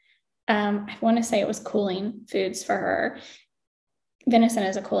some, I want to say it was cooling foods for her. Venison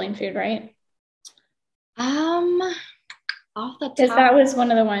is a cooling food, right? Off the top. Because that was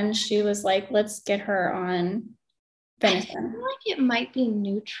one of the ones she was like, let's get her on venison. I feel like it might be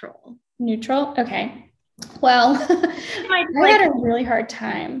neutral. Neutral? Okay. Well, I had a really hard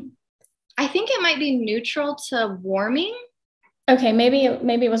time. I think it might be neutral to warming. Okay, maybe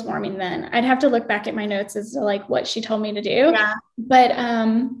it was warming then. I'd have to look back at my notes as to what she told me to do. Yeah. But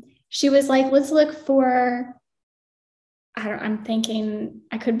she was like, let's look for, I'm thinking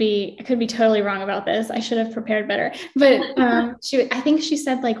I could be totally wrong about this. I should have prepared better. But I think she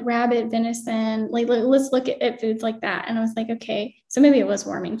said rabbit, venison, let's look at foods like that. And I was like, okay, so maybe it was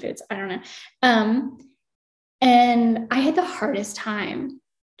warming foods. I don't know. And I had the hardest time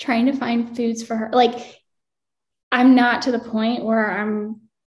trying to find foods for her. I'm not to the point where I'm,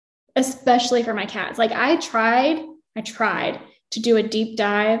 especially for my cats. I tried to do a deep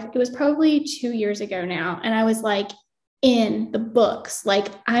dive. It was probably 2 years ago now. And I was in the books,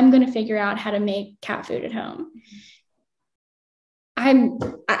 I'm going to figure out how to make cat food at home. I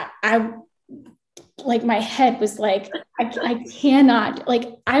my head was I cannot,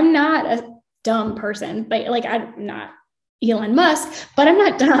 I'm not a dumb person, but I'm not Elon Musk, but I'm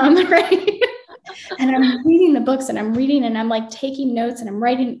not dumb, right? And I'm reading the books and I'm reading and I'm taking notes and I'm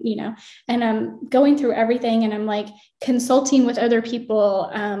writing, and I'm going through everything and I'm consulting with other people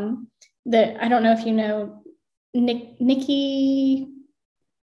that I don't know if you know Nikki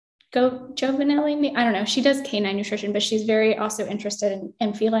Giovanelli. I don't know. She does canine nutrition, but she's very also interested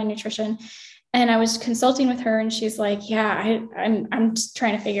in feline nutrition. And I was consulting with her, and she's like, "Yeah, I'm just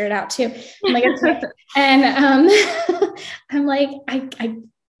trying to figure it out too." I'm like, "Okay," and I'm like,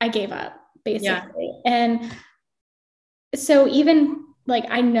 I gave up basically, and so even like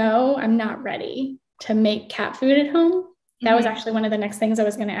I know I'm not ready to make cat food at home. That was actually one of the next things I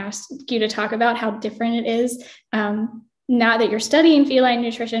was going to ask you to talk about, how different it is. Now that you're studying feline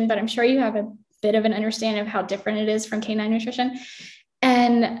nutrition, but I'm sure you have a bit of an understanding of how different it is from canine nutrition.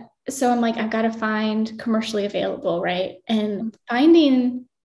 And so I'm like, I've got to find commercially available, right? And finding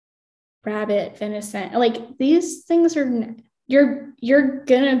rabbit, venison, like these things are, you're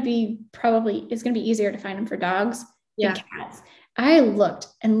gonna be probably, it's gonna be easier to find them for dogs than cats. I looked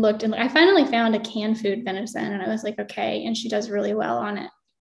and I finally found a canned food venison, and I was like, okay. And she does really well on it.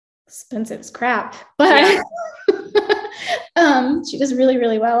 Expensive as crap, but she does really,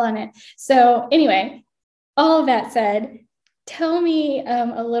 really well on it. So anyway, all of that said, tell me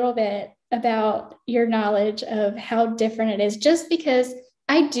a little bit about your knowledge of how different it is, just because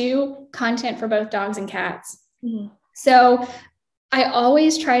I do content for both dogs and cats. So I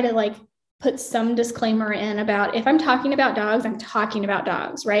always try to like put some disclaimer in about, if I'm talking about dogs, I'm talking about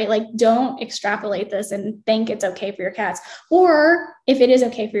dogs, right? Like, don't extrapolate this and think it's okay for your cats. Or if it is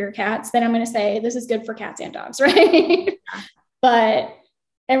okay for your cats, then I'm going to say this is good for cats and dogs, right? But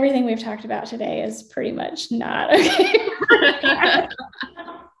everything we've talked about today is pretty much not okay.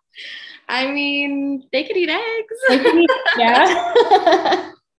 I mean, they could eat eggs.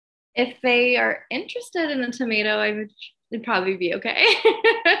 Yeah. If they are interested in a tomato, it'd probably be okay.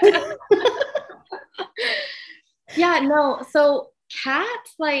 Yeah, no. So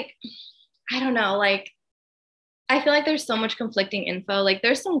cats, like, I don't know, like, I feel like there's so much conflicting info. Like,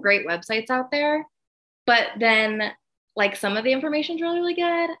 there's some great websites out there, but then like some of the information is really, really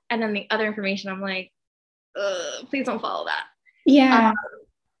good. And then the other information, I'm like, please don't follow that. Yeah.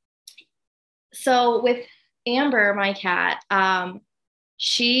 So with Amber, my cat,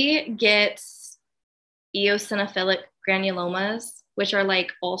 she gets eosinophilic granulomas, which are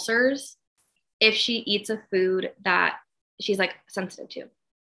like ulcers, if she eats a food that she's like sensitive to.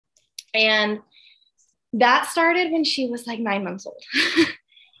 And that started when she was like 9 months old.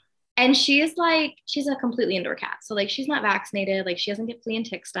 And she's a completely indoor cat. So like she's not vaccinated, like she doesn't get flea and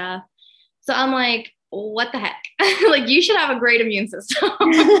tick stuff. So I'm like, what the heck? Like, you should have a great immune system.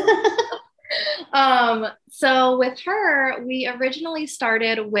 So with her, we originally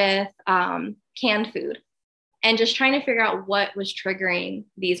started with canned food and just trying to figure out what was triggering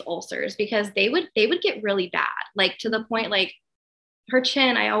these ulcers, because they would get really bad, like to the point, like her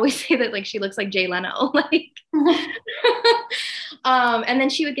chin, I always say that like she looks like Jay Leno, like and then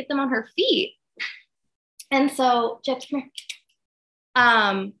she would get them on her feet. And so Jess, come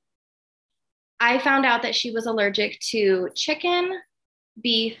here. I found out that she was allergic to chicken,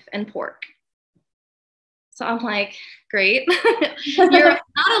 beef, and pork. So I'm like, great. You're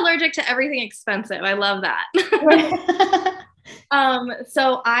not allergic to everything expensive. I love that.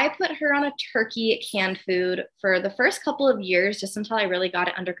 So I put her on a turkey canned food for the first couple of years, just until I really got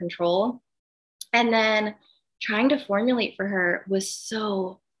it under control. And then trying to formulate for her was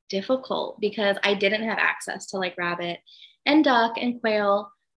so difficult because I didn't have access to like rabbit and duck and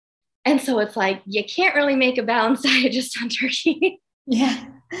quail. And so it's like, you can't really make a balanced diet just on turkey. Yeah.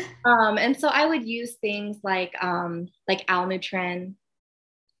 And so I would use things like Alnutrin,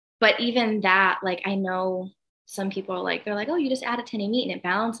 but even that, like, I know some people are like, they're like, oh, you just add a tin of meat and it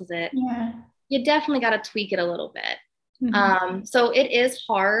balances it. Yeah. You definitely got to tweak it a little bit. So it is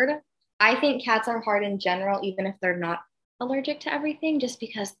hard. I think cats are hard in general, even if they're not allergic to everything, just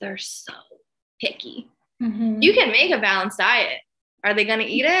because they're so picky. You can make a balanced diet. Are they going to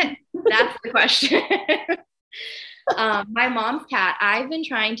eat it? That's the question. My mom's cat, I've been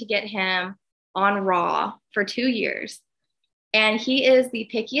trying to get him on raw for 2 years, and he is the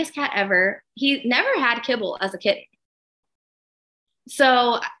pickiest cat ever. He never had kibble as a kitten.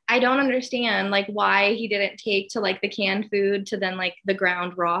 So I don't understand like why he didn't take to like the canned food to then like the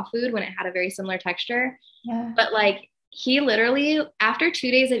ground raw food when it had a very similar texture. Yeah. But like he literally, after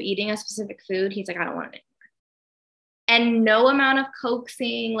 2 days of eating a specific food, he's like, I don't want it anymore. And no amount of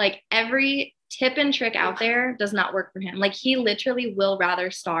coaxing, like every tip and trick out there does not work for him. Like he literally will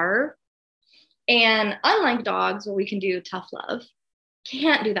rather starve. And unlike dogs, where we can do tough love,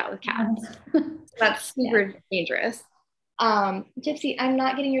 can't do that with cats. That's super dangerous. Gypsy, I'm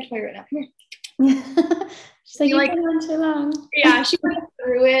not getting your toy right now. Come here. She's like, you've been on too long. Yeah, she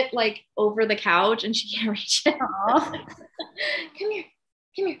threw it like over the couch and she can't reach it. Come here.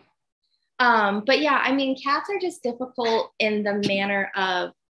 But yeah, I mean, cats are just difficult in the manner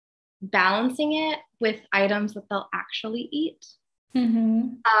of balancing it with items that they'll actually eat.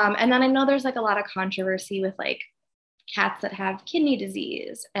 Mm-hmm. And then I know there's like a lot of controversy with like cats that have kidney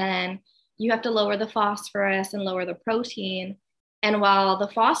disease, and you have to lower the phosphorus and lower the protein. And while the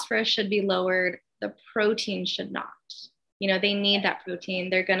phosphorus should be lowered, the protein should not. You know, they need that protein.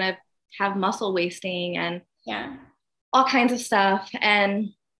 They're going to have muscle wasting and Yeah. all kinds of stuff.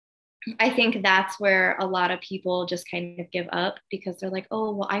 And I think that's where a lot of people just kind of give up because they're like,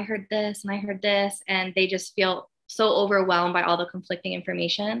 oh, well, I heard this and I heard this. And they just feel so overwhelmed by all the conflicting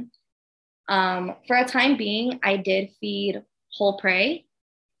information. For a time being, I did feed whole prey.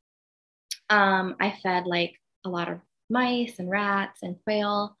 I fed like a lot of mice and rats and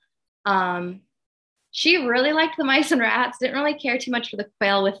quail. She really liked the mice and rats, didn't really care too much for the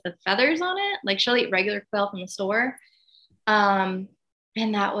quail with the feathers on it. Like she'll eat regular quail from the store. And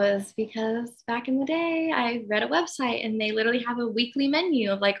that was because back in the day, I read a website and they literally have a weekly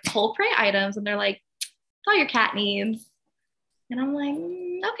menu of like whole prey items. And they're like, it's all your cat needs. And I'm like,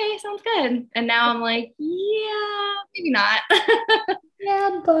 okay, sounds good. And now I'm like, yeah, maybe not.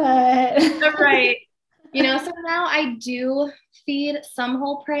 Yeah, but Right. You know, so now I do feed some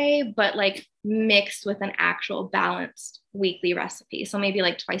whole prey, but like mixed with an actual balanced weekly recipe. So maybe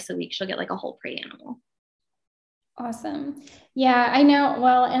like twice a week, she'll get like a whole prey animal. awesome. Yeah, I know.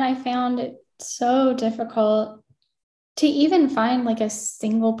 Well, and I found it so difficult to even find like a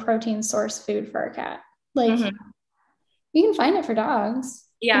single protein source food for a cat. Like Mm-hmm. you can find it for dogs.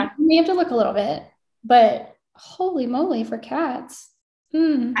 You Yeah. may have to look a little bit, but holy moly for cats.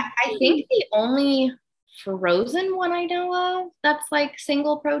 Mm. I think the only frozen one I know of that's like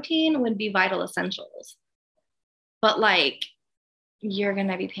single protein would be Vital Essentials. But like you're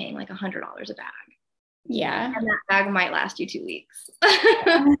gonna be paying like $100 a bag. Yeah. And that bag might last you 2 weeks.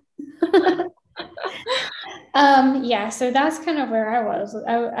 Yeah, so that's kind of where I was.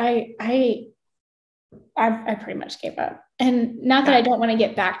 I pretty much gave up. And not that I don't want to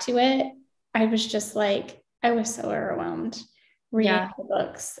get back to it. I was just like, I was so overwhelmed reading Yeah. the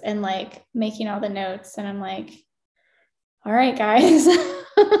books and like making all the notes. And I'm like, all right, guys,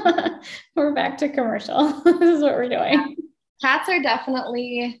 we're back to commercial. This is what we're doing. Cats are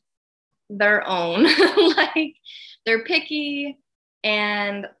definitely their own. Like they're picky.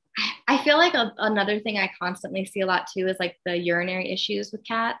 And I feel like another thing I constantly see a lot too is like the urinary issues with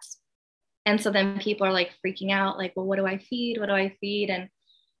cats. And so then people are like freaking out, like, well, what do I feed? What do I feed? And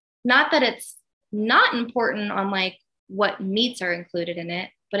not that it's not important on like what meats are included in it,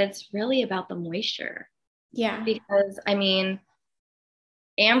 but it's really about the moisture. Yeah. Because I mean,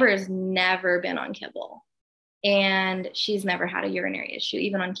 Amber's never been on kibble and she's never had a urinary issue,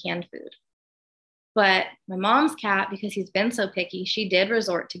 even on canned food. But my mom's cat, because he's been so picky, she did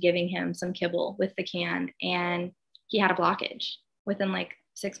resort to giving him some kibble with the can, and he had a blockage within like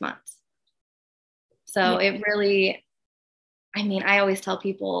 6 months. So Yeah. it really, I mean, I always tell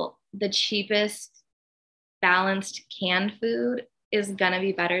people the cheapest balanced canned food is going to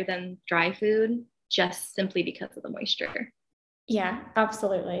be better than dry food just simply because of the moisture. Yeah,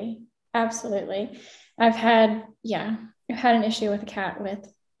 absolutely. Absolutely. I've had an issue with a cat with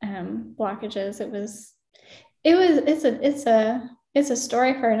blockages. It's a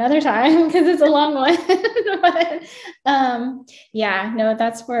story for another time because it's a long one. But yeah, no,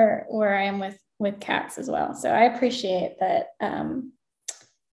 that's where I am with cats as well. So I appreciate that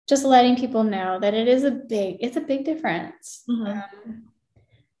just letting people know that it's a big difference. Mm-hmm.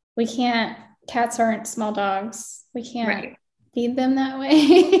 We can't, cats aren't small dogs. We can't Right. feed them that way.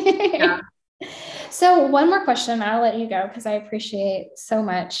 Yeah. So one more question, I'll let you go because I appreciate so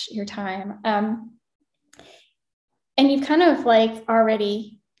much your time. And you've kind of like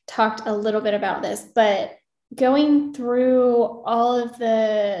already talked a little bit about this, but going through all of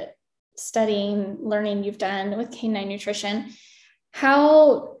the studying, learning you've done with canine nutrition,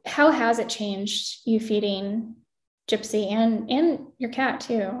 how has it changed you feeding Gypsy and your cat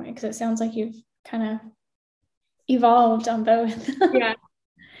too? Because it sounds like you've kind of evolved on both. Yeah.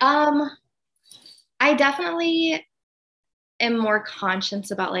 I definitely am more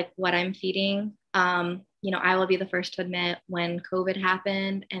conscious about like what I'm feeding. You know, I will be the first to admit when COVID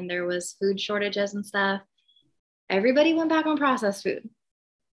happened and there was food shortages and stuff, everybody went back on processed food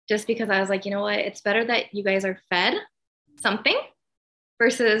just because I was like, you know what, it's better that you guys are fed something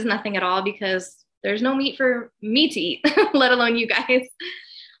versus nothing at all because there's no meat for me to eat, let alone you guys.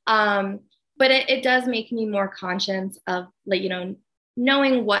 But it does make me more conscious of like, you know,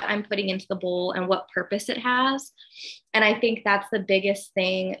 knowing what I'm putting into the bowl and what purpose it has. And I think that's the biggest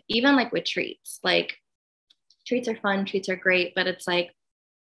thing, even like with treats. Like treats are fun, treats are great, but it's like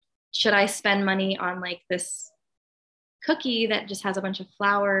should I spend money on like this cookie that just has a bunch of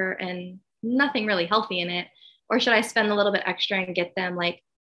flour and nothing really healthy in it? Or should I spend a little bit extra and get them like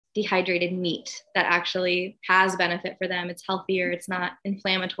dehydrated meat that actually has benefit for them? It's healthier, it's not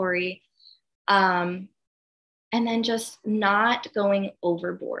inflammatory. And then just not going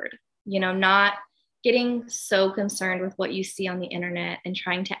overboard, not getting so concerned with what you see on the internet and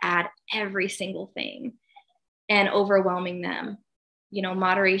trying to add every single thing and overwhelming them.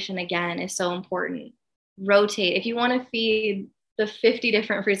 Moderation again is so important. Rotate. If you want to feed the 50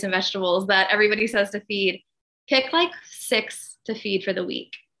 different fruits and vegetables that everybody says to feed, pick like 6 to feed for the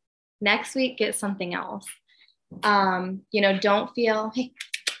week. Next week, get something else.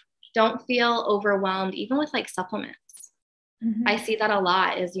 Don't feel overwhelmed, even with like supplements. Mm-hmm. I see that a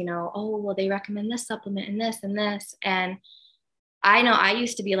lot is, oh, well, they recommend this supplement and this and this. And I know I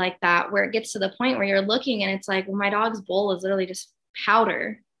used to be like that, where it gets to the point where you're looking and it's like, well, my dog's bowl is literally just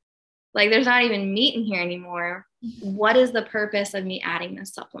powder. Like there's not even meat in here anymore. Mm-hmm. What is the purpose of me adding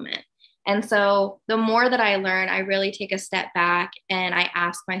this supplement? And so the more that I learn, I really take a step back and I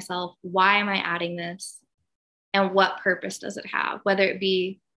ask myself, why am I adding this? And what purpose does it have? Whether it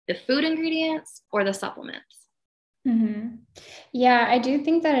be the food ingredients or the supplements. Mm-hmm. Yeah, I do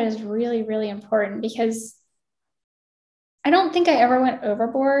think that is really, really important, because I don't think I ever went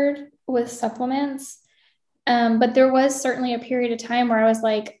overboard with supplements. But there was certainly a period of time where I was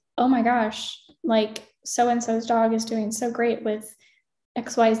like, oh my gosh, like so-and-so's dog is doing so great with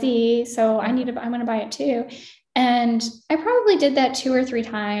XYZ. So I'm going to buy it too. And I probably did that 2 or 3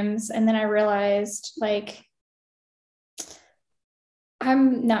 times. And then I realized like,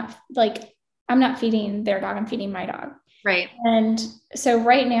 I'm not feeding their dog, I'm feeding my dog. Right. And so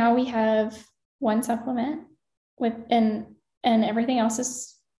right now we have one supplement and everything else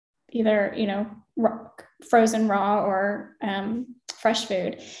is either, frozen raw or fresh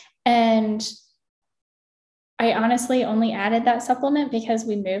food. And I honestly only added that supplement because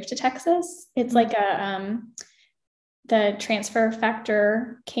we moved to Texas. It's like the transfer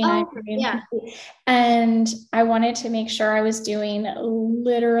factor canine. Oh, yeah. And I wanted to make sure I was doing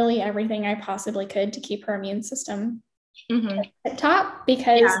literally everything I possibly could to keep her immune system at top,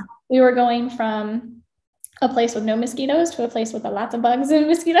 because we were going from a place with no mosquitoes to a place with lots of bugs and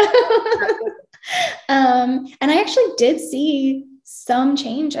mosquitoes. And I actually did see some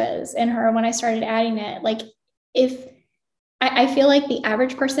changes in her when I started adding it. Like I feel like the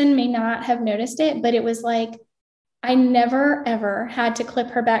average person may not have noticed it, but it was like, I never, ever had to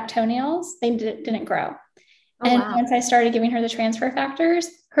clip her back toenails. They didn't grow. Once I started giving her the transfer factors,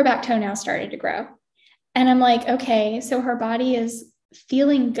 her back toenails started to grow. And I'm like, okay, so her body is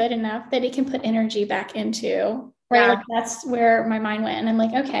feeling good enough that it can put energy back into, right? Like that's where my mind went. And I'm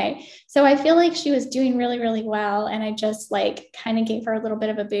like, okay. So I feel like she was doing really, really well. And I just like kind of gave her a little bit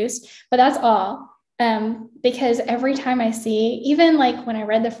of a boost, but that's all. Because every time I see, even like when I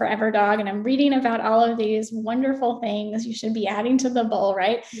read the Forever Dog and I'm reading about all of these wonderful things you should be adding to the bowl,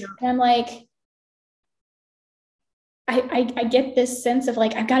 right? Yeah. And I'm like, I get this sense of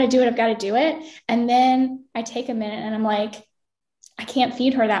like, I've got to do it. And then I take a minute and I'm like, I can't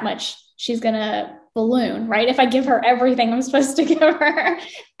feed her that much. She's going to balloon, right? If I give her everything I'm supposed to give her.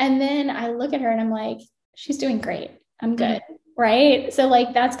 And then I look at her and I'm like, she's doing great. I'm good. Mm-hmm. Right. So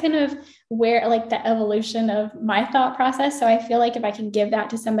like, that's kind of where like the evolution of my thought process. So I feel like if I can give that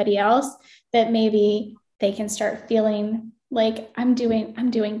to somebody else, that maybe they can start feeling like I'm doing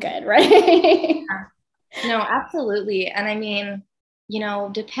good. Right. No, absolutely. And I mean,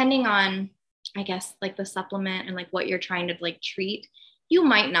 depending on, I guess, like the supplement and like what you're trying to like treat, you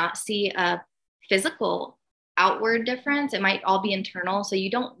might not see a physical outward difference. It might all be internal. So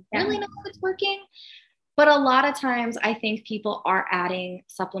you don't really know if it's working. But a lot of times I think people are adding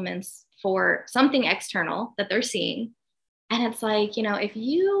supplements for something external that they're seeing. And it's like, if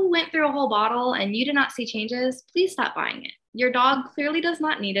you went through a whole bottle and you did not see changes, please stop buying it. Your dog clearly does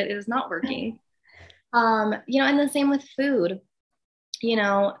not need it. It is not working. And the same with food,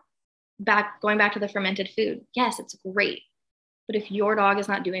 going back to the fermented food. Yes, it's great. But if your dog is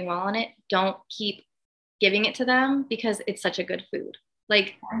not doing well on it, don't keep giving it to them because it's such a good food.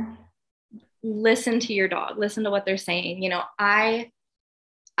 Like, listen to your dog, listen to what they're saying. I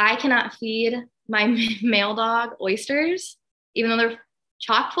cannot feed my male dog oysters, even though they're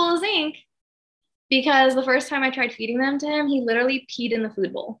chock full of zinc, because the first time I tried feeding them to him, he literally peed in the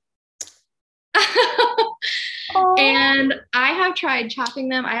food bowl. And I have tried chopping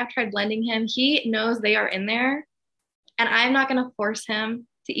them. I have tried blending him. He knows they are in there and I'm not going to force him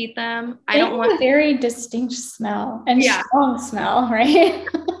to eat them. I don't want a very distinct smell and strong smell, right?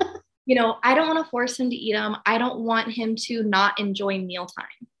 I don't want to force him to eat them. I don't want him to not enjoy mealtime.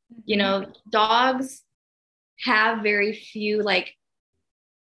 You know, dogs have very few like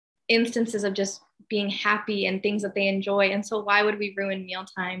instances of just being happy and things that they enjoy. And so why would we ruin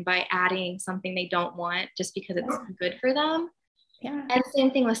mealtime by adding something they don't want just because it's good for them? Yeah. And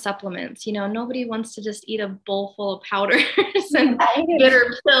same thing with supplements. You know, nobody wants to just eat a bowl full of powders and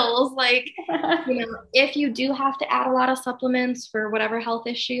bitter pills. Like, you know, if you do have to add a lot of supplements for whatever health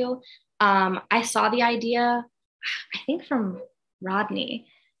issue, I saw the idea, I think from Rodney,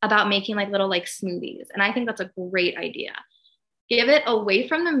 about making like little like smoothies. And I think that's a great idea. Give it away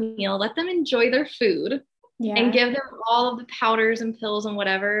from the meal, let them enjoy their food, and give them all of the powders and pills and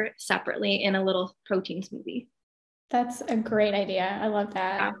whatever separately in a little protein smoothie. That's a great idea. I love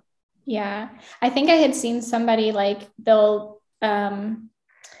that. Yeah. I think I had seen somebody like they'll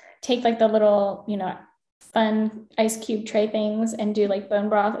take like the little, you know, fun ice cube tray things and do like bone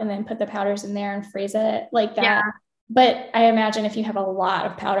broth and then put the powders in there and freeze it like that. Yeah. But I imagine if you have a lot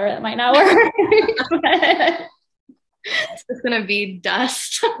of powder, it might not work. It's just going to be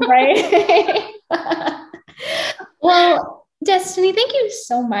dust. Right. Well, Destiny, thank you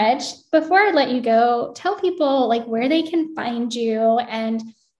so much. Before I let you go, tell people like where they can find you and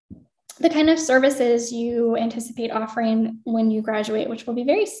the kind of services you anticipate offering when you graduate, which will be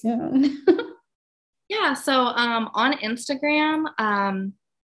very soon. Yeah. So on Instagram,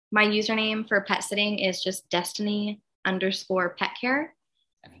 my username for pet sitting is just Destiny_pet care.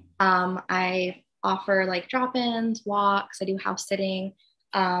 I offer like drop-ins, walks. I do house sitting.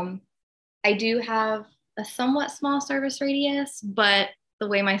 I do have a somewhat small service radius, but the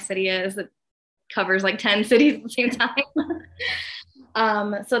way my city is, it covers like 10 cities at the same time.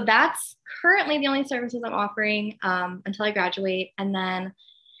 So that's currently the only services I'm offering until I graduate. And then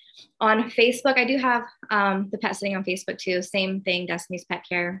on Facebook, I do have the pet sitting on Facebook too. Same thing, Destiny's Pet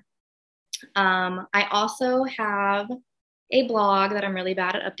Care. I also have a blog that I'm really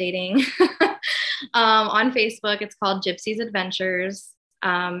bad at updating on Facebook. It's called Gypsy's Adventures.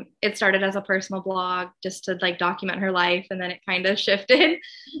 It started as a personal blog just to like document her life, and then it kind of shifted.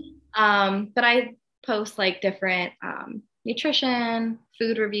 But I post like different nutrition,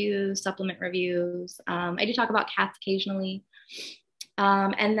 food reviews, supplement reviews. I do talk about cats occasionally.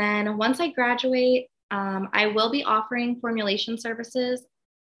 And then once I graduate, I will be offering formulation services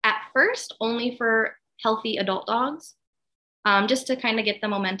at first only for healthy adult dogs, just to kind of get the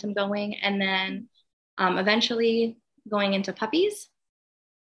momentum going. And then eventually going into puppies.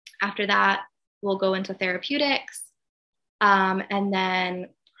 After that, we'll go into therapeutics. And then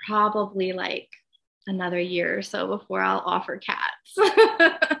probably like another year or so before I'll offer cats.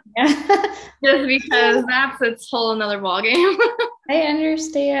 Just because that's its whole another ballgame. I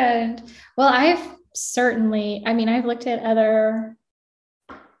understand. Well, I've looked at other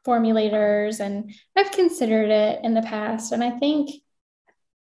formulators and I've considered it in the past. And I think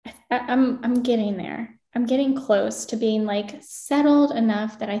I'm getting there. I'm getting close to being like settled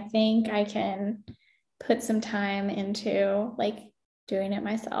enough that I think I can put some time into like doing it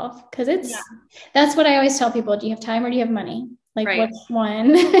myself. Cause that's what I always tell people. Do you have time or do you have money? Like what's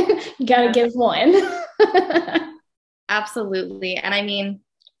one? You got to give one. Absolutely. And I mean,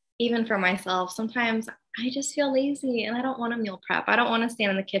 even for myself, sometimes I just feel lazy and I don't want to meal prep. I don't want to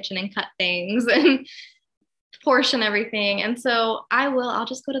stand in the kitchen and cut things and portion everything. And so I'll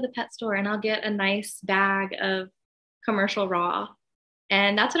just go to the pet store and I'll get a nice bag of commercial raw.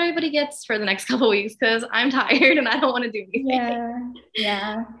 And that's what everybody gets for the next couple of weeks because I'm tired and I don't want to do anything.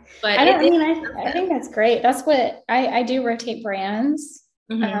 Yeah. But I think that's great. That's what I do, rotate brands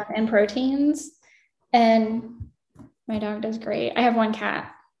and proteins. And my dog does great. I have one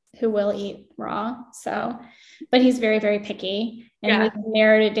cat who will eat raw. But he's very, very picky. And we've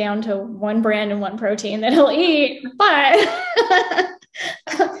narrowed it down to one brand and one protein that he'll eat. But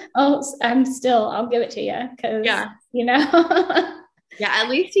I'll give it to you because, you know. Yeah, at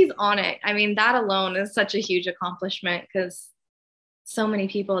least he's on it. I mean, that alone is such a huge accomplishment because so many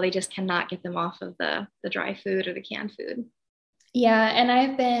people, they just cannot get them off of the dry food or the canned food. Yeah, and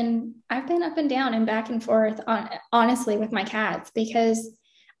I've been up and down and back and forth honestly with my cats because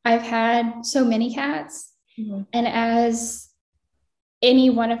I've had so many cats. Mm-hmm. And as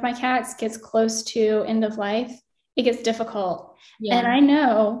any one of my cats gets close to end of life, it gets difficult. Yeah. And I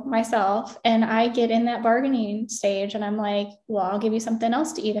know myself, and I get in that bargaining stage and I'm like, well, I'll give you something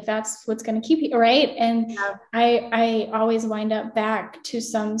else to eat if that's what's going to keep you right. And I always wind up back to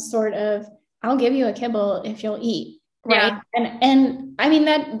some sort of, I'll give you a kibble if you'll eat. Right. Yeah. And I mean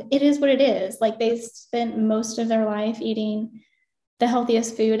that it is what it is. Like they spent most of their life eating the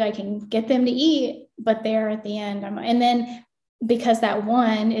healthiest food I can get them to eat, but there at the end, and then because that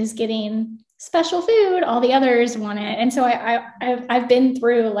one is getting special food, all the others want it. And so I've been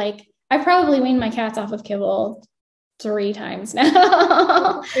through, like, I've probably weaned my cats off of kibble 3 times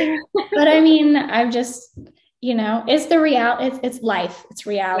now. But I mean, I've just, it's the it's life, it's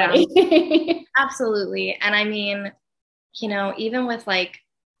reality. Yeah, absolutely. And I mean, even with like,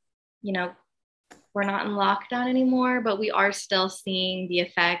 you know, we're not in lockdown anymore, but we are still seeing the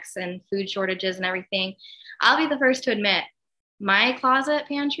effects and food shortages and everything. I'll be the first to admit, my closet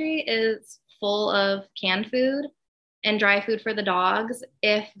pantry is full of canned food and dry food for the dogs.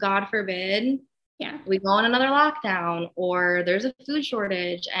 If God forbid, we go on another lockdown or there's a food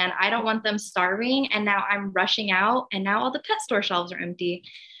shortage and I don't want them starving. And now I'm rushing out and now all the pet store shelves are empty.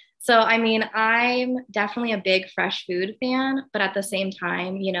 So, I mean, I'm definitely a big fresh food fan, but at the same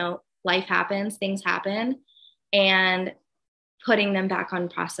time, life happens, things happen, and putting them back on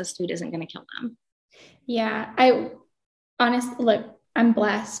processed food isn't going to kill them. Yeah. Look, I'm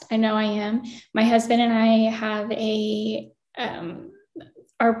blessed. I know I am. My husband and I have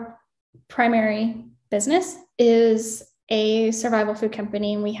our primary business is a survival food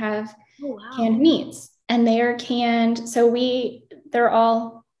company, and we have canned meats, and they are canned. So they're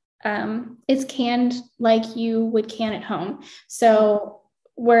all, it's canned like you would can at home. So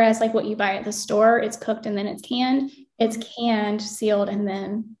whereas like what you buy at the store, it's cooked and then it's canned, sealed, and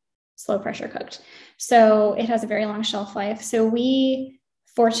then slow pressure cooked. So it has a very long shelf life. So we're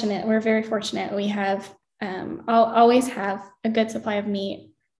very fortunate. We have, I'll always have a good supply of meat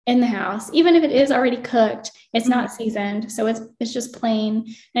in the house, even if it is already cooked. It's not seasoned, so it's just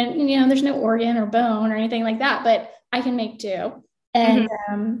plain, and there's no organ or bone or anything like that, but I can make do. And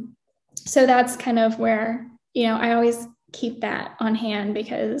so that's kind of where I always keep that on hand,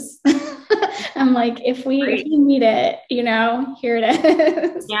 because I'm like, if we need it, here it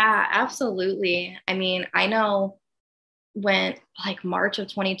is. Yeah, absolutely. I mean, I know when like March of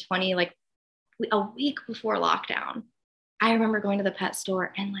 2020, like a week before lockdown, I remember going to the pet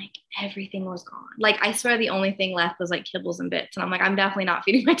store and like everything was gone. Like I swear the only thing left was like kibbles and bits. And I'm like, I'm definitely not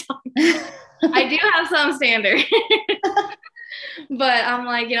feeding my dog. I do have some standard. But I'm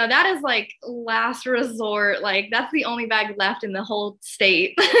like, that is like last resort. Like that's the only bag left in the whole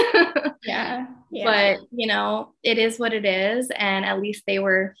state. Yeah. But, it is what it is. And at least they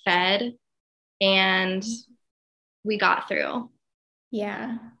were fed and we got through.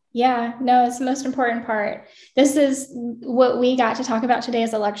 Yeah. Yeah. No, it's the most important part. This is what we got to talk about today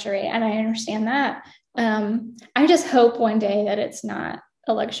as a luxury. And I understand that. I just hope one day that it's not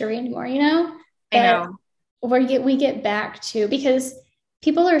a luxury anymore, I know. We get back to, because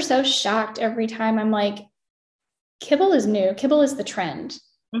people are so shocked every time I'm like, kibble is new. Kibble is the trend.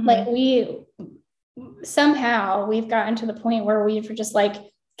 Like somehow we've gotten to the point where we've just like,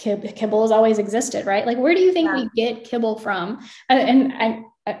 kibble has always existed, right? Like, where do you think we get kibble from? And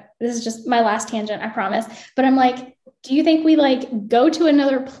this is just my last tangent, I promise. But I'm like, do you think we like go to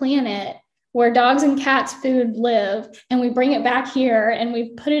another planet where dogs and cats food live, and we bring it back here and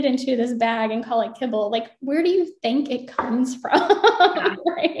we put it into this bag and call it kibble? Like, where do you think it comes from?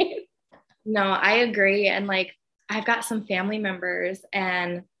 Right? No, I agree. And like, I've got some family members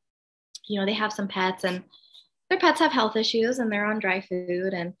and, they have some pets and their pets have health issues and they're on dry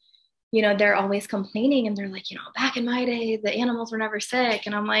food, and, they're always complaining, and they're like, back in my day, the animals were never sick.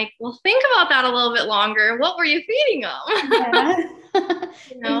 And I'm like, well, think about that a little bit longer. What were you feeding them? Yeah.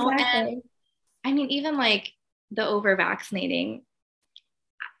 Exactly. And I mean, even like the over vaccinating,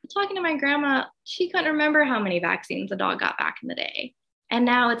 talking to my grandma, she couldn't remember how many vaccines a dog got back in the day. And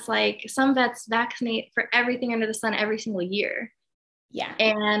now it's like some vets vaccinate for everything under the sun every single year. Yeah.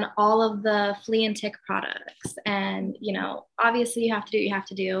 And all of the flea and tick products. And, obviously you have to do what you have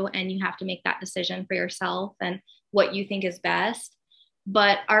to do, and you have to make that decision for yourself and what you think is best.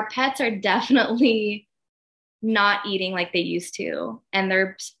 But our pets are definitely not eating like they used to, and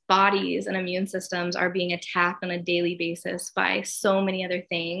their bodies and immune systems are being attacked on a daily basis by so many other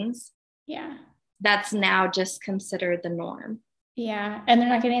things. Yeah. That's now just considered the norm. Yeah. And they're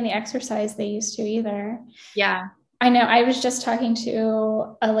not getting the exercise they used to either. Yeah. I know. I was just talking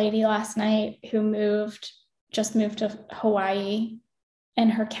to a lady last night who just moved to Hawaii,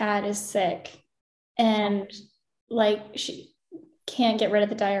 and her cat is sick, and like she can't get rid of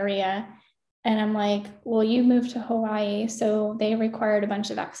the diarrhea. And I'm like, well, you moved to Hawaii, so they required a bunch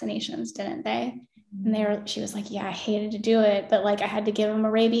of vaccinations, didn't they? And she was like, yeah, I hated to do it, but like I had to give them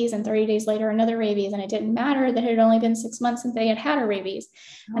a rabies, and 30 days later, another rabies. And it didn't matter that it had only been 6 months since they had a rabies.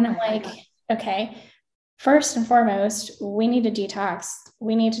 And I'm like, okay, first and foremost, we need to detox.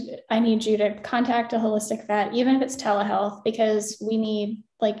 I need you to contact a holistic vet, even if it's telehealth, because we need,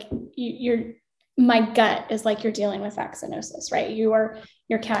 like, you're my gut is like you're dealing with vaccinosis, right? Your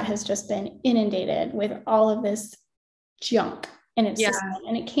cat has just been inundated with all of this junk in its system,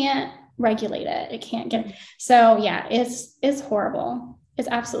 and it can't regulate it. It can't get, so yeah, it's horrible. It's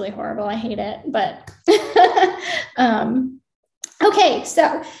absolutely horrible. I hate it, but okay,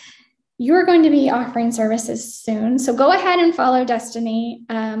 so you're going to be offering services soon. So go ahead and follow Destiny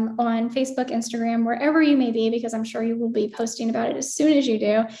on Facebook, Instagram, wherever you may be, because I'm sure you will be posting about it as soon as you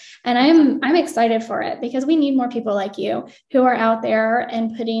do. And I'm excited for it because we need more people like you who are out there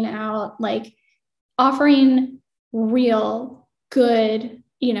and putting out, like, offering real good,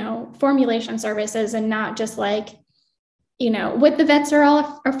 formulation services, and not just like, what the vets are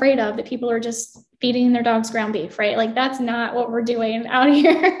all afraid of, that people are just feeding their dogs ground beef, right? Like, that's not what we're doing out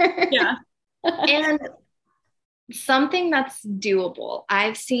here. Yeah. And something that's doable.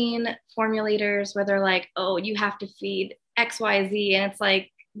 I've seen formulators where they're like, oh, you have to feed XYZ. And it's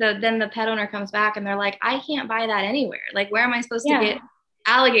like, then the pet owner comes back and they're like, I can't buy that anywhere. Like, where am I supposed to get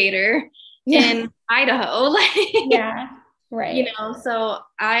alligator in Idaho? Like, yeah, right. So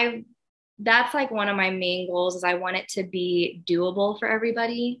that's like one of my main goals is I want it to be doable for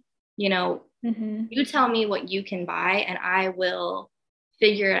everybody. You tell me what you can buy and I will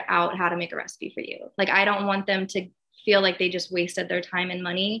figure out how to make a recipe for you. Like, I don't want them to feel like they just wasted their time and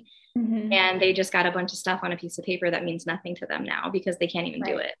money and they just got a bunch of stuff on a piece of paper that means nothing to them now because they can't even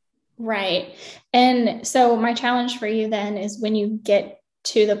do it. Right. And so my challenge for you then is, when you get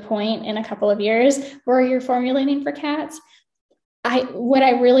to the point in a couple of years where you're formulating for cats, what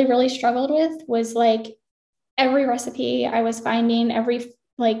I really, really struggled with was, like, every recipe I was finding, every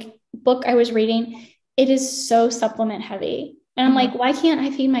like book I was reading, it is so supplement heavy. And I'm like, why can't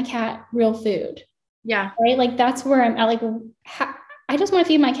I feed my cat real food? Yeah. Right. Like, that's where I'm at. Like, I just want to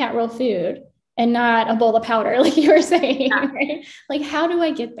feed my cat real food and not a bowl of powder, like you were saying. Yeah. Right? Like, how do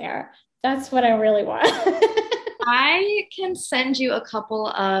I get there? That's what I really want. I can send you a couple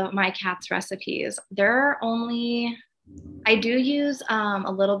of my cat's recipes. I do use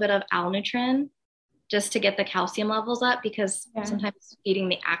a little bit of Alnutrin just to get the calcium levels up, because sometimes eating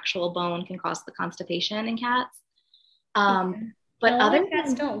the actual bone can cause the constipation in cats. But other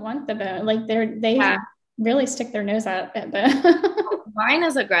cats don't want the bone. Like, they really stick their nose out at bone. Mine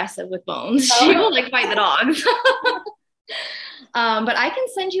is aggressive with bones. She will like bite the dogs. But I can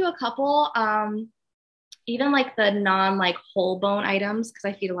send you a couple, even like the non like whole bone items, because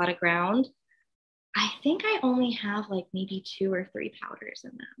I feed a lot of ground. I think I only have like maybe 2 or 3 powders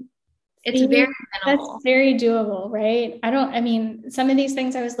in them. It's very minimal. That's very doable, right? Some of these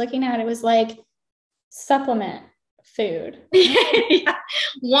things I was looking at, it was like supplement food. Yeah.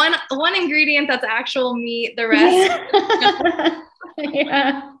 One ingredient that's actual meat, the rest.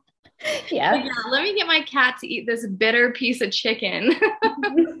 Yeah. Yeah. Let me get my cat to eat this bitter piece of chicken.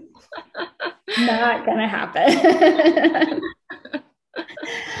 Not gonna happen.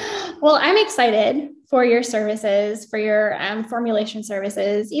 Well, I'm excited for your services, for your formulation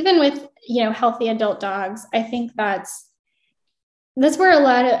services, even with, healthy adult dogs. I think that's where a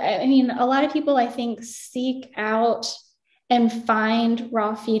lot of people, I think, seek out and find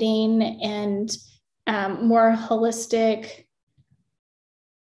raw feeding and more holistic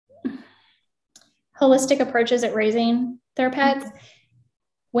approaches at raising their pets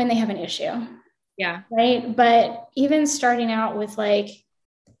when they have an issue. Yeah. Right. But even starting out with, like,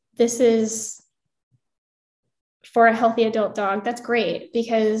 this is for a healthy adult dog, that's great,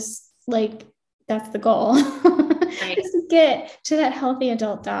 because, like, that's the goal. Right. Just to get to that healthy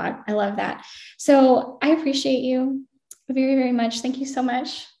adult dog. I love that. So I appreciate you very, very much. Thank you so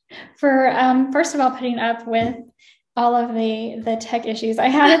much for, first of all, putting up with all of the tech issues I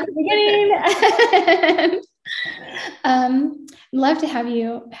had at the beginning. Love to have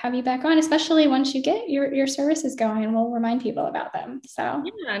you back on, especially once you get your services going. We'll remind people about them. So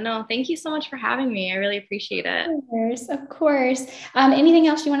yeah, no, thank you so much for having me. I really appreciate it. Of course. Anything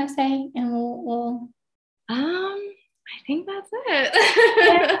else you want to say? And we'll I think that's it.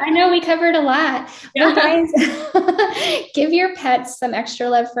 Yeah, I know we covered a lot. Yeah. Well, guys, give your pets some extra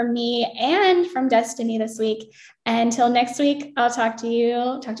love from me and from Destiny this week. Until next week, I'll talk to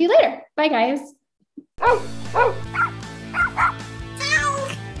you later. Bye, guys.